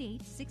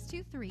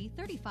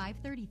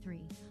 888-623-3533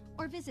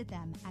 or visit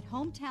them at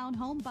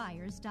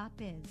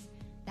hometownhomebuyers.biz.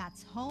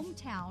 That's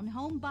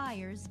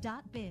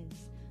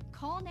hometownhomebuyers.biz.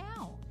 Call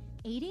now,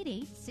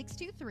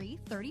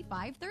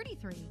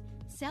 888-623-3533.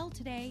 Sell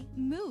today,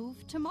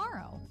 move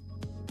tomorrow.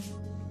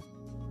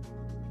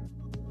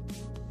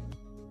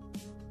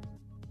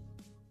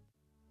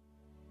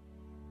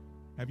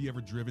 Have you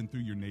ever driven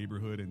through your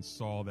neighborhood and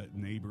saw that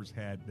neighbors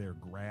had their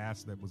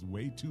grass that was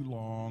way too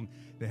long?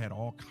 They had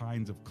all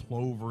kinds of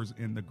clovers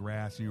in the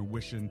grass, and you're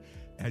wishing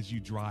as you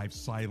drive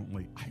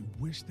silently, I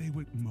wish they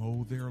would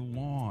mow their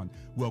lawn.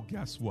 Well,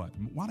 guess what?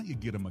 Why don't you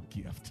get them a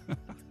gift?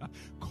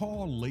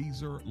 Call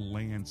Laser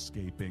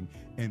Landscaping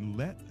and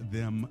let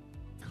them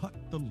cut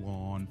the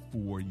lawn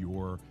for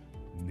your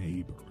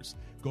neighbors.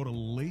 Go to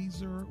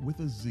Laser with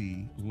a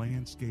Z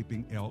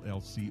Landscaping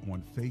LLC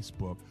on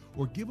Facebook,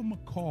 or give them a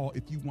call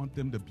if you want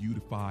them to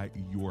beautify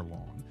your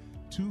lawn.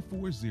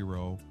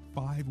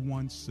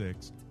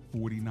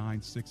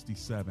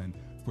 240-516-4967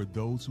 for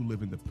those who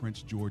live in the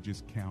Prince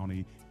George's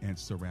County and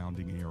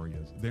surrounding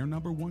areas. Their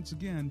number, once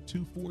again,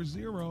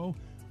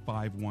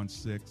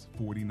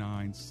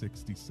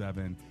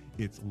 240-516-4967.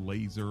 It's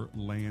Laser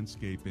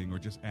Landscaping, or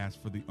just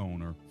ask for the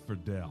owner,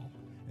 Fidel.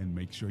 And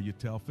make sure you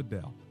tell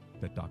Fidel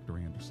that Dr.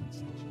 Anderson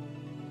sent you.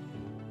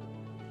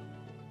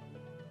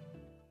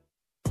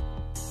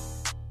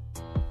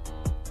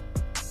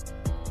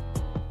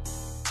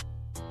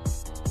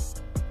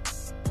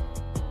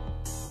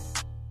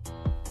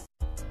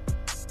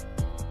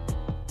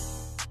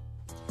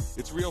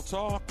 It's Real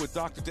Talk with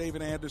Dr.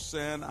 David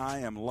Anderson. I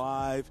am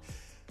live.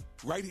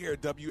 Right here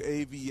at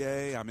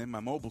WAVA, I'm in my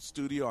mobile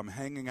studio. I'm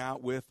hanging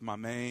out with my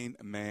main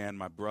man,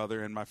 my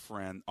brother and my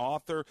friend,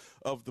 author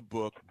of the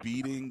book,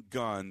 Beating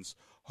Guns,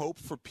 Hope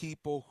for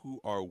People Who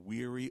Are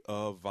Weary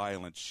of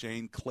Violence.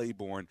 Shane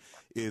Claiborne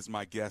is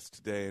my guest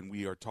today, and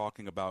we are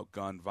talking about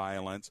gun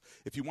violence.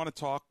 If you want to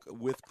talk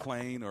with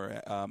Clay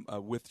or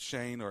with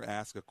Shane or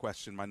ask a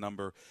question, my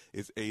number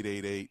is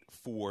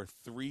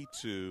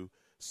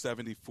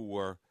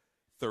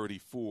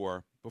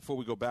 888-432-7434. Before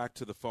we go back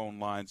to the phone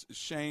lines,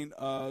 Shane,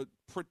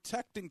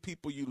 protecting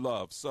people you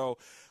love. So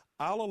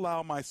I'll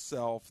allow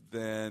myself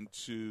then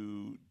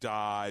to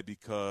die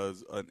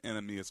because an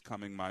enemy is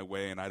coming my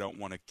way and I don't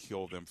want to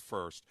kill them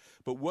first.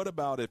 But what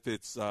about if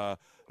it's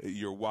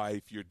your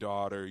wife, your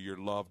daughter, your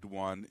loved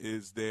one?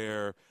 Is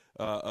there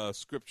a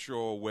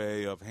scriptural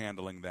way of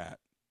handling that?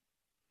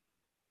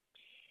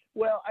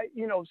 Well,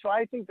 so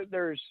I think that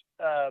there's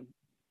a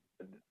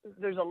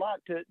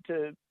lot to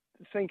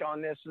think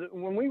on this.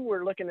 When we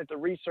were looking at the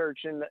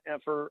research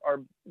for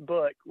our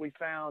book, we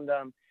found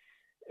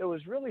it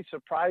was really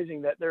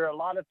surprising that there are a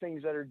lot of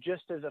things that are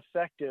just as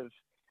effective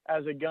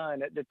as a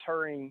gun at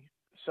deterring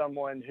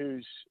someone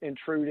who's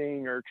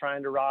intruding or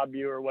trying to rob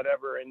you or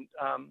whatever. And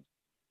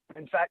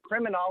in fact,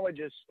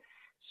 criminologists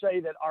say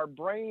that our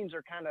brains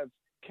are kind of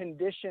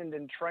conditioned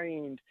and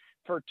trained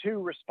for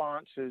two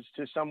responses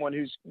to someone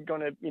who's going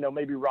to,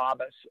 maybe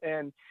rob us.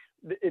 And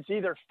it's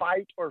either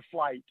fight or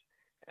flight.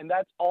 And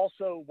that's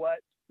also what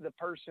the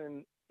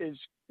person is,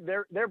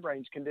 their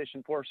brain's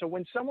conditioned for. So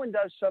when someone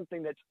does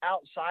something that's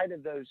outside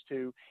of those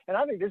two, and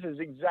I think this is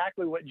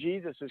exactly what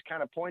Jesus is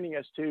kind of pointing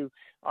us to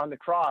on the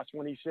cross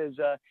when he says,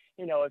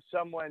 if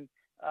someone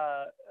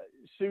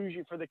sues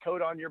you for the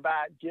coat on your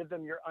back, give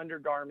them your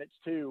undergarments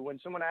too. When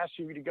someone asks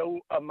you to go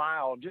a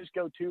mile, just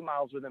go 2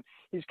 miles with them.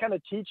 He's kind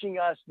of teaching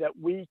us that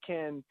we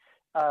can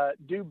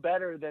do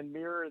better than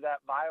mirror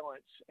that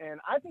violence. And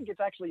I think it's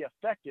actually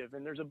effective.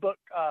 And there's a book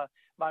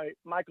by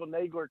Michael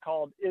Nagler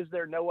called Is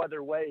There No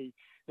Other Way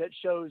that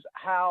shows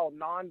how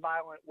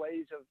nonviolent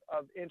ways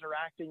of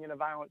interacting in a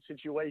violent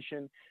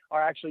situation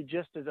are actually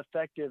just as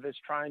effective as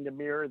trying to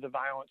mirror the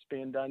violence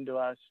being done to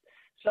us.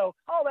 So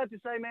all that to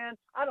say, man,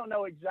 I don't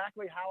know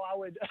exactly how I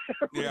would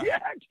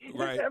react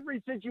in every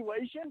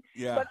situation,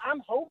 but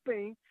I'm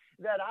hoping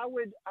that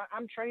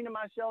I'm training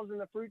myself in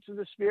the fruits of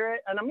the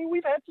Spirit. And I mean,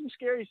 we've had some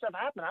scary stuff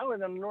happen. I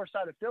live on the north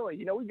side of Philly.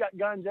 We've got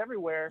guns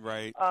everywhere.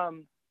 Right.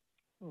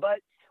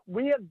 But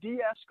we have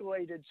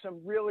de-escalated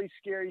some really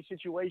scary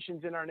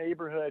situations in our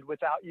neighborhood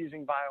without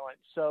using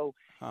violence. So,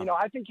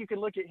 I think you can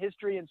look at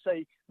history and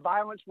say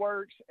violence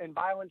works and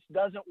violence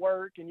doesn't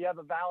work, and you have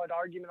a valid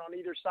argument on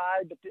either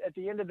side. But at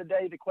the end of the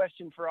day, the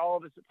question for all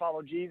of us that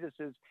follow Jesus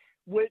is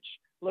which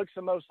looks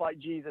the most like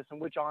Jesus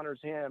and which honors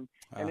him.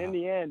 And in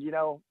the end,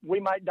 we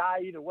might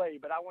die either way,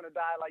 but I want to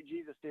die like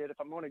Jesus did if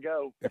I'm going to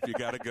go. If you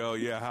got to go,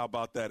 yeah. How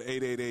about that?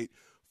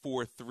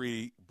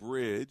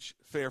 888-43-BRIDGE,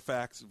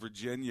 Fairfax,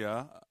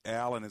 Virginia.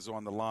 Alan is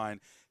on the line.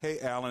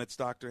 Hey, Alan, it's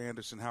Dr.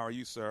 Anderson. How are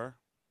you, sir?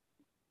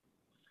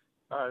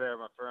 Hi there,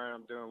 my friend.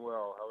 I'm doing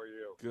well. How are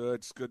you? Good.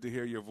 It's good to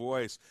hear your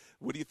voice.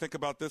 What do you think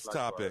about this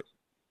topic?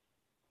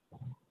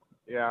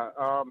 Yeah,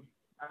 I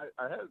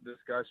had a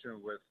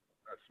discussion with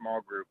a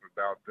small group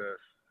about this.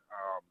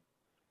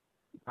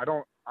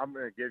 I'm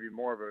going to give you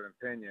more of an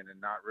opinion and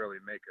not really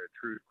make a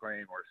truth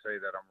claim or say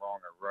that I'm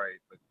wrong or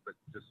right, but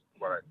just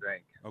what I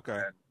think.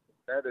 Okay. And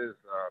that is,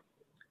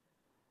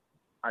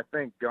 I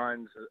think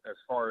guns, as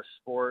far as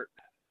sport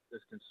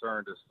is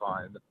concerned, is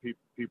fine.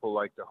 People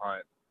like to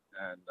hunt,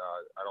 and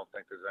I don't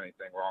think there's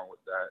anything wrong with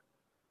that.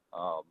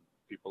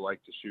 People like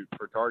to shoot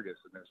for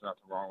targets, and there's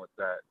nothing wrong with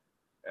that.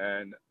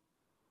 And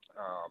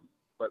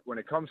but when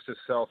it comes to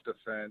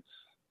self-defense,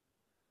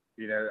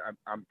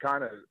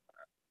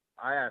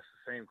 I asked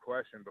the same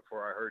question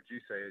before I heard you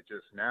say it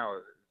just now.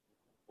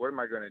 What am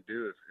I going to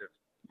do if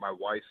my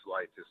wife's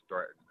life is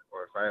threatened,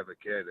 or if I have a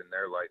kid and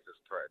their life is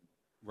threatened,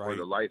 or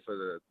the life of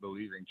the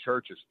believing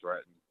church is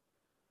threatened?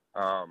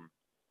 I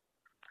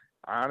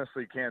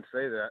honestly can't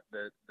say that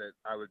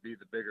I would be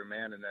the bigger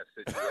man in that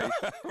situation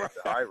that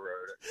I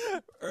wrote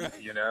it.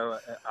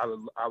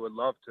 I would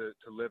love to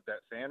live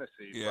that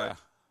fantasy, but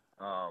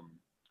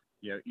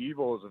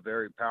evil is a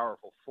very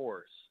powerful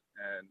force,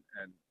 and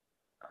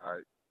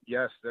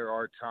yes, there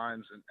are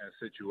times and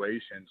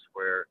situations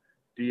where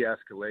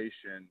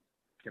de-escalation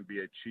can be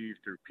achieved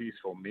through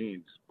peaceful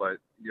means, but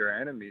your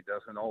enemy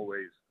doesn't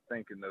always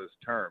think in those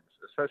terms,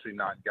 especially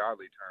not in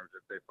godly terms,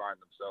 if they find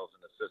themselves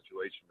in a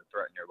situation to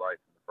threaten your life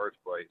in the first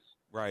place.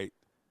 Right.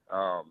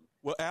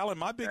 Well, Alan,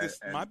 my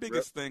biggest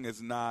thing is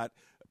not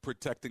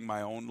protecting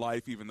my own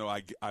life, even though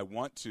I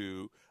want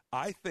to.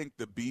 I think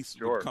the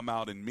beast would come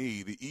out in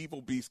me. The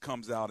evil beast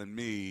comes out in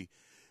me.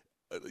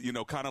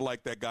 Kind of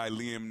like that guy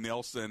Liam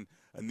Neeson,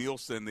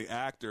 the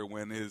actor,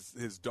 when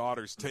his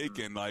daughter's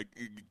taken, like,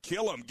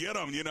 kill him, get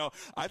him,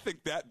 I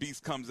think that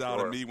beast comes out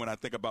in me when I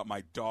think about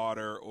my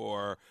daughter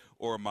or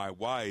my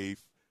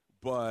wife.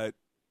 But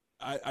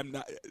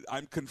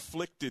I'm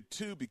conflicted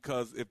too,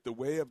 because if the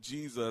way of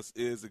Jesus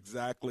is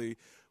exactly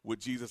what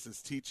Jesus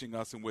is teaching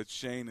us and what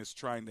Shane is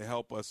trying to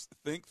help us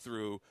think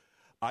through,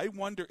 I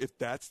wonder if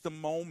that's the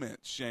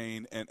moment,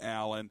 Shane and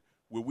Alan,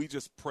 where we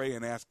just pray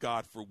and ask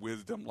God for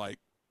wisdom, like,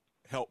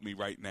 help me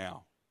right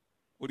now.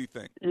 What do you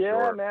think? Yeah,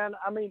 sure. Man.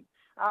 I mean,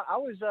 I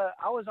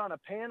was on a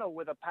panel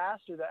with a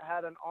pastor that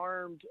had an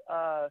armed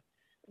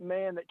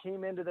man that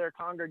came into their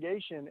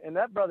congregation, and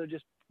that brother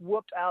just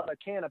whooped out a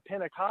can of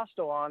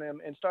Pentecostal on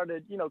him and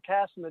started,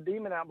 casting the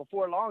demon out.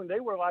 Before long,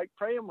 they were like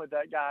praying with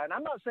that guy. And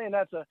I'm not saying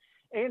that's a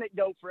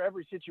anecdote for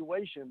every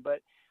situation, but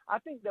I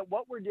think that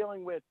what we're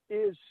dealing with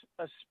is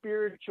a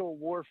spiritual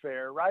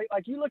warfare, right?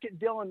 Like you look at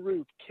Dylan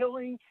Roof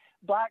killing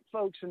black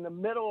folks in the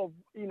middle of,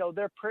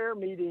 their prayer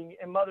meeting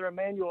in Mother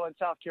Emanuel in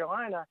South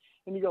Carolina.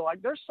 And you go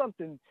like, there's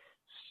something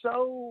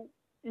so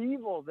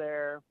evil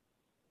there.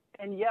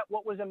 And yet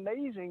what was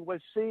amazing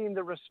was seeing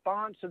the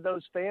response of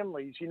those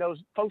families,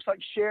 folks like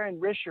Sharon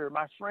Risher,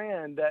 my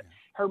friend, that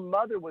her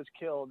mother was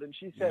killed. And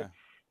she said,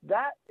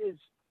 that is,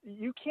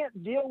 you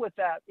can't deal with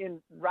that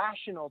in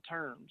rational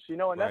terms,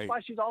 and that's why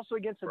she's also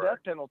against the death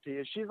penalty.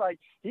 Is she's like,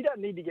 he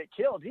doesn't need to get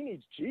killed. He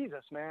needs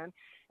Jesus, man.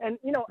 And,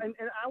 and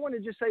I want to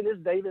just say this,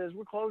 David, as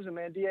we're closing,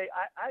 man, DA,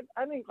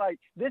 I think like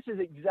this is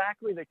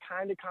exactly the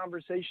kind of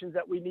conversations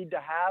that we need to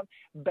have,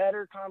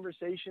 better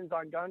conversations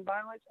on gun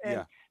violence.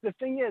 And the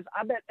thing is,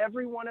 I bet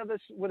every one of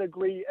us would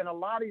agree, and a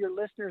lot of your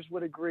listeners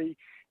would agree,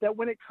 that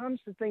when it comes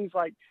to things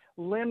like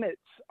limits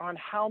on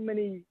how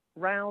many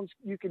rounds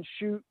you can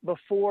shoot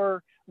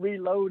before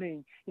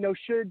reloading,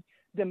 should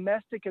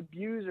domestic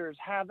abusers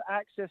have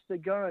access to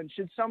guns?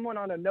 Should someone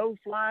on a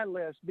no-fly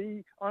list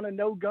be on a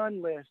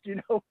no-gun list?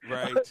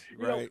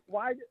 Right.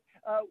 Why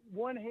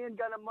one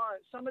handgun a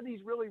month? Some of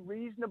these really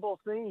reasonable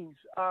things.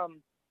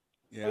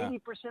 80%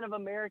 of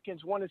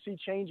Americans want to see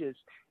changes,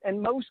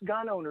 and most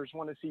gun owners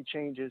want to see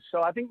changes.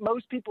 So I think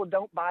most people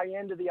don't buy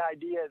into the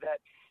idea that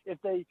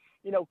if they,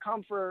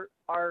 come for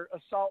our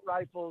assault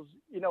rifles,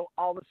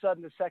 all of a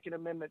sudden the Second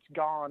Amendment's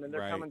gone and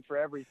they're coming for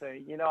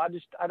everything.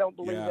 I don't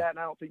believe that, and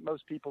I don't think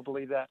most people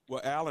believe that.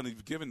 Well, Alan,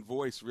 you've given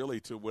voice really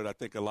to what I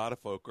think a lot of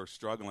folk are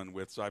struggling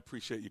with, so I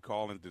appreciate you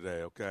calling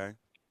today, okay?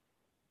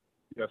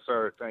 Yes,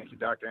 sir. Thank you,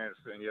 Dr.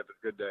 Anderson. You have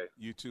a good day.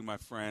 You too, my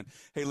friend.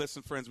 Hey,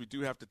 listen, friends, we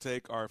do have to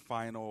take our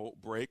final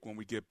break. When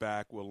we get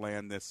back, we'll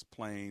land this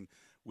plane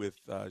with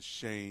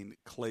Shane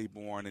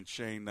Claiborne. And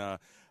Shane,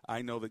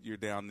 I know that you're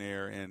down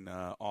there in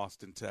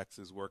Austin,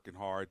 Texas, working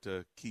hard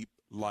to keep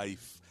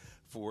life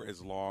for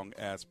as long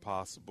as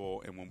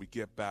possible. And when we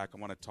get back, I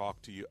want to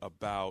talk to you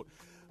about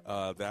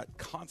that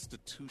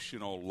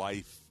constitutional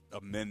life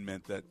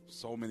amendment that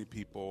so many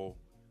people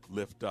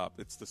lift up.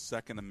 It's the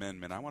Second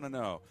Amendment. I want to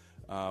know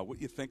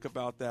what you think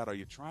about that. Are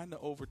you trying to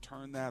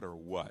overturn that or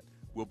what?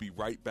 We'll be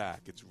right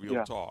back. It's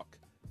Real Talk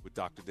with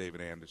Dr. David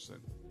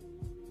Anderson.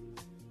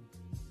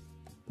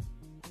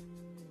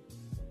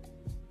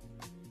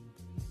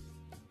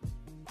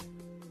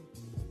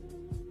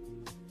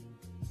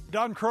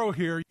 Don Crow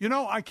here.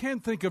 I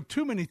can't think of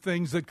too many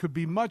things that could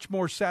be much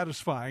more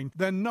satisfying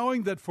than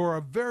knowing that for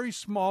a very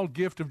small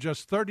gift of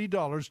just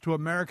 $30 to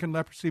American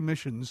Leprosy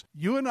Missions,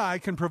 you and I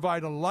can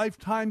provide a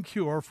lifetime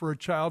cure for a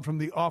child from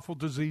the awful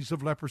disease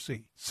of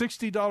leprosy.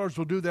 $60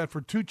 will do that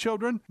for 2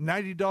 children,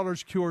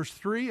 $90 cures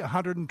 3,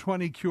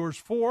 $120 cures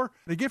 4.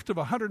 The gift of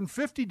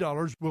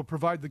 $150 will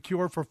provide the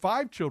cure for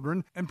 5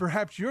 children, and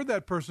perhaps you're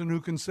that person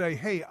who can say,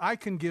 hey, I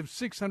can give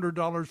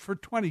 $600 for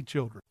 20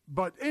 children.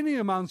 But any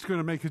amount's going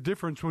to make a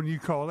difference when you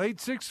call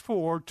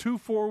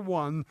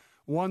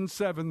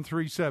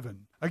 864-241-1737.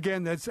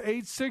 Again, that's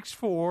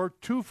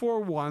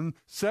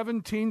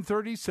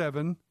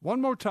 864-241-1737.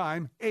 One more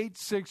time,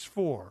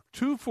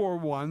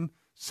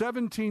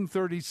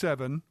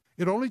 864-241-1737.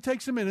 It only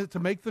takes a minute to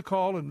make the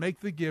call and make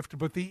the gift,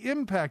 but the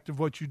impact of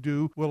what you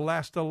do will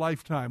last a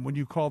lifetime when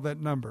you call that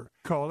number.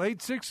 Call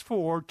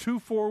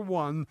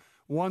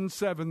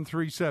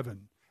 864-241-1737.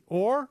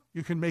 Or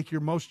you can make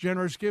your most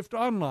generous gift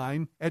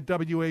online at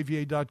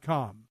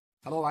WAVA.com.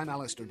 Hello, I'm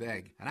Alistair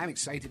Begg, and I'm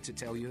excited to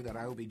tell you that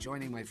I will be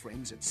joining my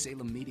friends at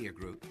Salem Media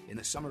Group in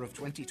the summer of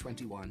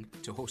 2021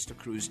 to host a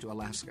cruise to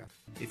Alaska.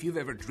 If you've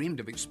ever dreamed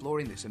of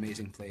exploring this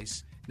amazing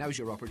place, now's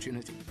your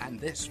opportunity, and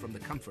this from the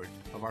comfort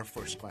of our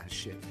first-class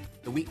ship.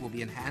 The week will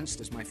be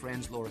enhanced as my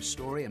friends Laura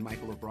Story and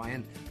Michael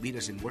O'Brien lead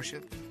us in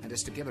worship, and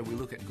as together we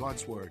look at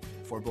God's Word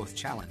for both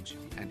challenge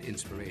and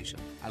inspiration.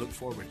 I look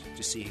forward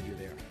to seeing you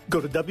there. Go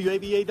to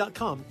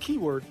WAVA.com,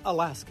 keyword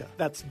Alaska.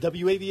 That's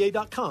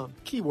WAVA.com,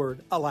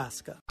 keyword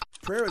Alaska.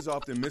 Prayer is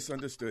often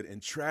misunderstood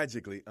and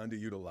tragically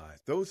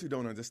underutilized. Those who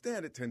don't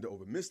understand it tend to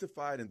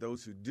over-mystify it, and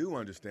those who do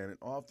understand it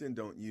often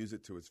don't use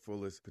it to its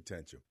fullest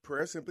potential.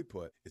 Prayer, simply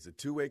put, is a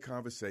two-way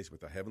conversation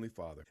with our Heavenly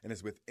Father, and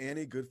as with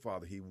any good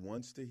father, He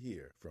wants to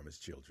hear from His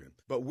children.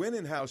 But when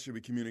and how should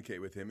we communicate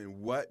with Him, and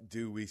what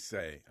do we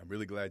say? I'm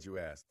really glad you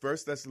asked.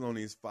 1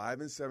 Thessalonians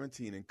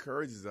 5:17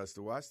 encourages us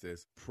to watch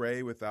this,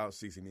 pray without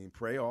ceasing, meaning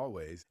pray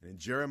always. And in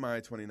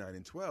Jeremiah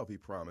 29:12, He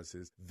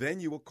promises,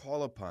 then you will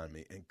call upon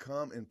me and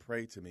come and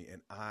pray to me,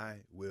 and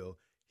I will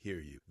hear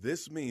you.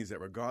 This means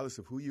that regardless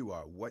of who you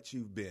are, what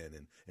you've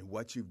been, and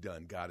what you've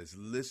done, God is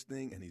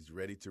listening and he's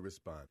ready to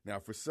respond. Now,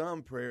 for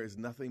some, prayer is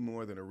nothing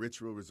more than a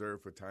ritual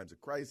reserved for times of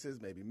crisis,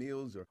 maybe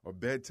meals or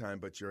bedtime,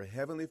 but your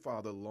Heavenly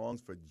Father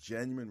longs for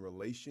genuine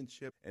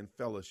relationship and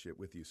fellowship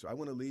with you. So I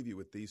want to leave you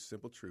with these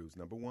simple truths.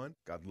 Number one,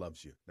 God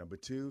loves you. Number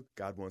two,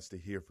 God wants to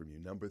hear from you.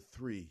 Number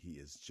three, he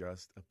is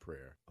just a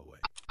prayer away.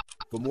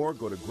 For more,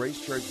 go to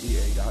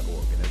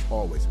gracechurchva.org. And as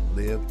always,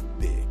 live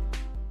big.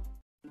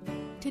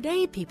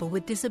 Today, people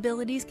with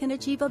disabilities can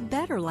achieve a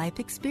better life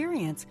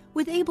experience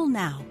with Able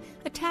Now,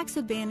 a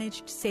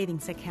tax-advantaged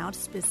savings account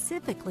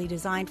specifically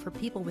designed for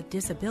people with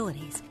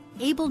disabilities.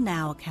 Able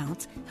Now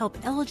accounts help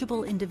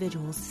eligible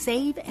individuals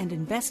save and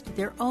invest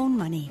their own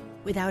money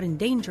without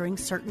endangering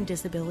certain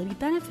disability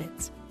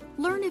benefits.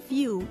 Learn if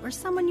you or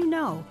someone you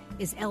know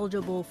is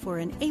eligible for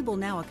an Able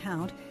Now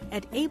account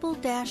at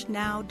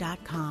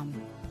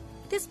able-now.com.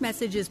 This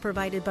message is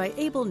provided by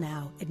Able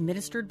Now,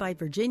 administered by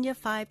Virginia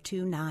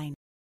 529.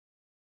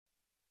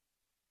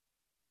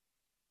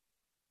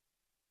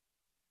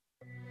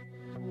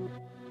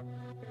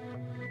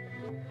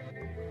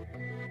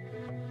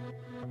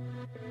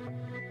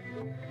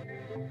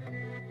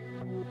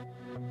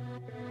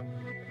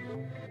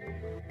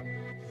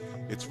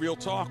 It's Real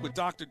Talk with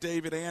Dr.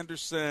 David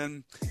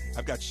Anderson.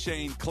 I've got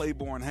Shane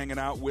Claiborne hanging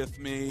out with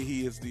me.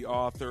 He is the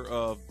author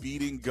of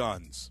Beating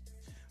Guns,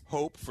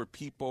 Hope for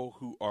People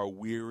Who Are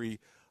Weary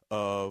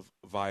of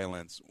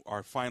Violence.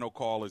 Our final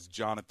call is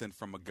Jonathan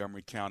from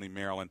Montgomery County,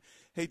 Maryland.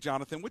 Hey,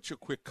 Jonathan, what's your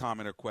quick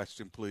comment or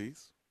question,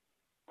 please?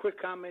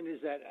 Quick comment is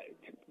that,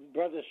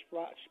 brother,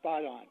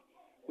 spot on.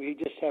 We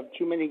just have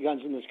too many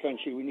guns in this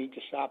country. We need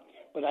to stop.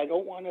 But I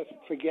don't want to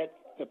forget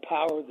the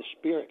power of the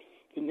Spirit,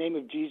 the name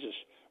of Jesus.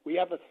 We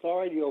have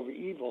authority over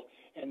evil,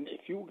 and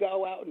if you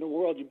go out in the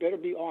world, you better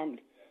be armed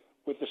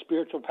with the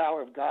spiritual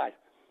power of God,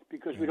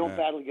 because we don't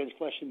battle against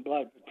flesh and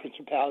blood, but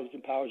principalities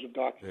and powers of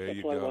darkness. There That's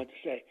you what go. I want to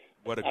say.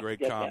 What a great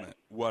comment.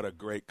 What a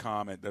great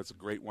comment. That's a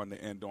great one to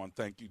end on.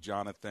 Thank you,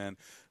 Jonathan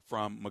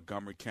from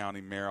Montgomery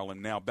County,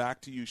 Maryland. Now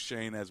back to you,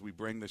 Shane, as we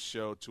bring the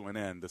show to an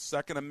end. The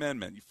Second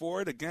Amendment, you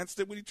for it, against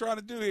it? What are you trying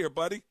to do here,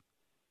 buddy?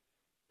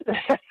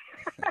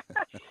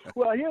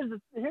 Well, here's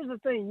the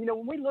thing. You know,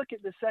 when we look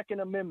at the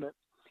Second Amendment,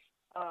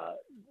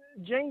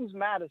 James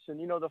Madison,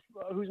 you know,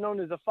 who's known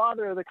as the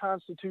father of the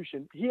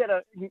Constitution, he had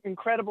an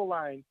incredible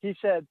line. He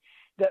said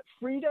that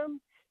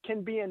freedom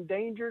can be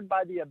endangered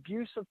by the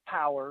abuse of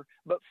power,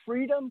 but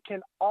freedom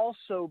can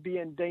also be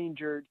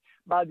endangered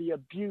by the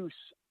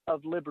abuse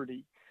of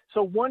liberty.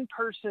 So one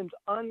person's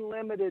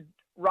unlimited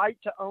right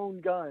to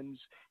own guns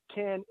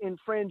can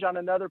infringe on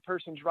another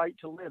person's right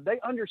to live. They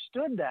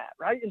understood that,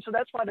 right? And so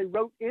that's why they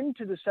wrote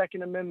into the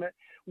Second Amendment,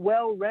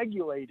 well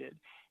regulated.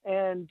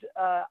 And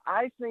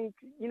I think,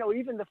 you know,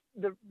 even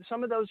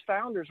some of those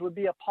founders would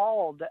be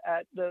appalled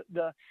at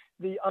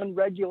the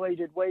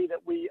unregulated way that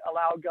we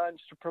allow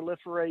guns to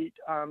proliferate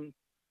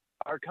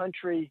our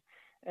country.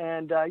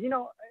 And, you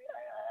know,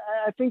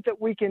 I think that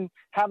we can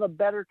have a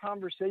better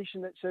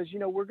conversation that says, you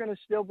know, we're going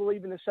to still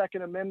believe in the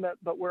Second Amendment,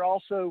 but we're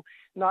also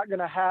not going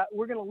to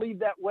we're going to leave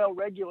that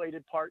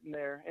well-regulated part in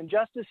there. And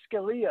Justice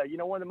Scalia, you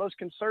know, one of the most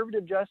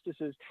conservative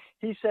justices,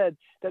 he said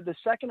that the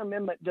Second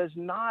Amendment does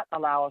not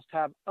allow us to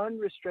have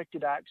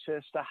unrestricted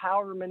access to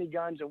however many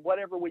guns and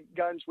whatever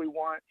guns we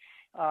want.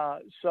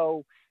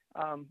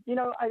 You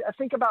know, I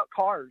think about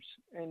cars,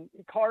 and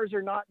cars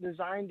are not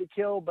designed to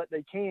kill, but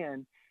they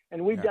can.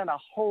 And we've done a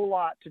whole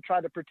lot to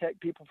try to protect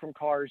people from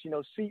cars, you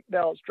know, seat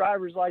belts,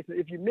 driver's license.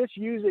 If you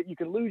misuse it, you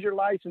can lose your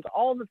license,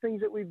 all the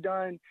things that we've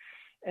done.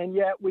 And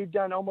yet we've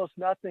done almost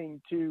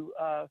nothing to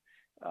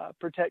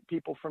protect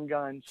people from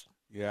guns.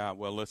 Yeah,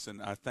 well, listen,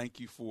 I thank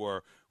you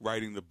for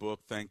writing the book.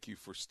 Thank you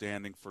for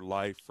standing for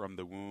life from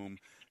the womb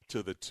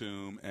to the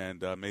tomb.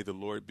 And may the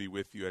Lord be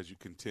with you as you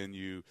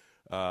continue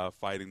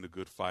fighting the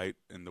good fight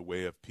in the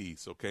way of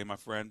peace. Okay, my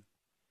friend?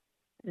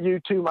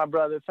 You too, my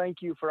brother. Thank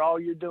you for all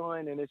you're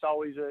doing, and it's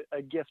always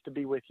a gift to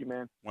be with you,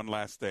 man. One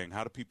last thing.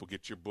 How do people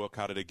get your book?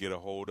 How do they get a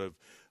hold of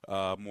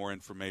more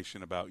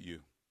information about you?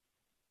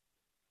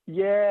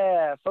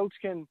 Yeah, folks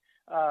can,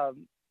 I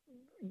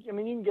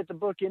mean, you can get the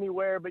book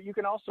anywhere, but you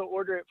can also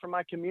order it from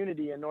my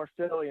community in North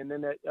Philly, and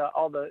then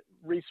all the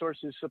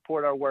resources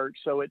support our work.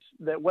 So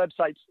the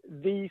website's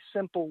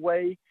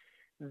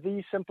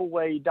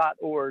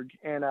thesimpleway.org.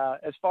 And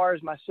as far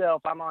as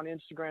myself, I'm on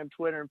Instagram,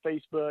 Twitter, and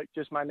Facebook,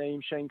 just my name,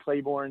 Shane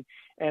Claiborne.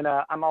 And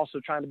I'm also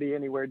trying to be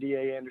anywhere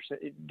DA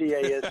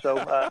is.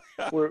 So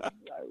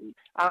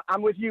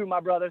I'm with you, my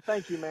brother.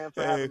 Thank you, man,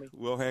 for having me.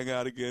 We'll hang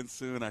out again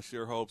soon. I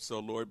sure hope so.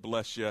 Lord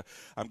bless you.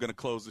 I'm going to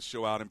close the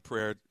show out in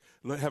prayer.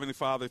 Heavenly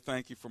Father,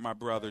 thank you for my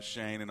brother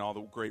Shane and all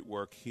the great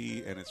work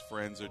he and his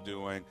friends are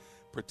doing.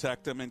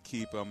 Protect him and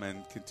keep him,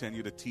 and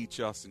continue to teach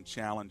us and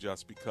challenge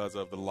us because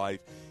of the life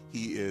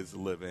he is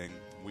living.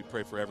 We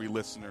pray for every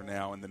listener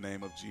now in the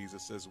name of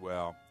Jesus as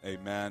well.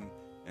 Amen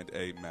and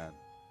amen.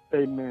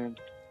 Amen.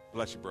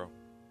 Bless you, bro.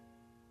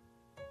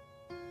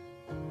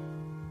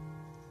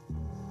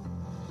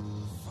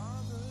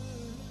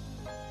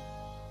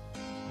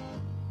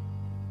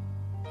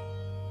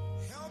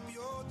 Help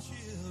your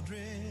children.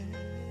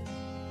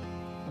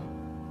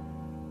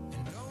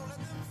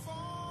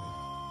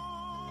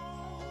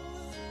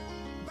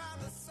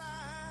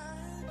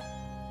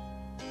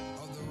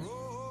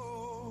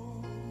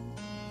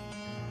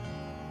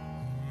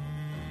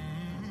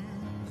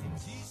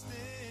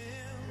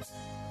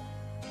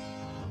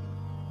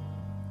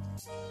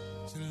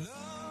 to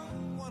love.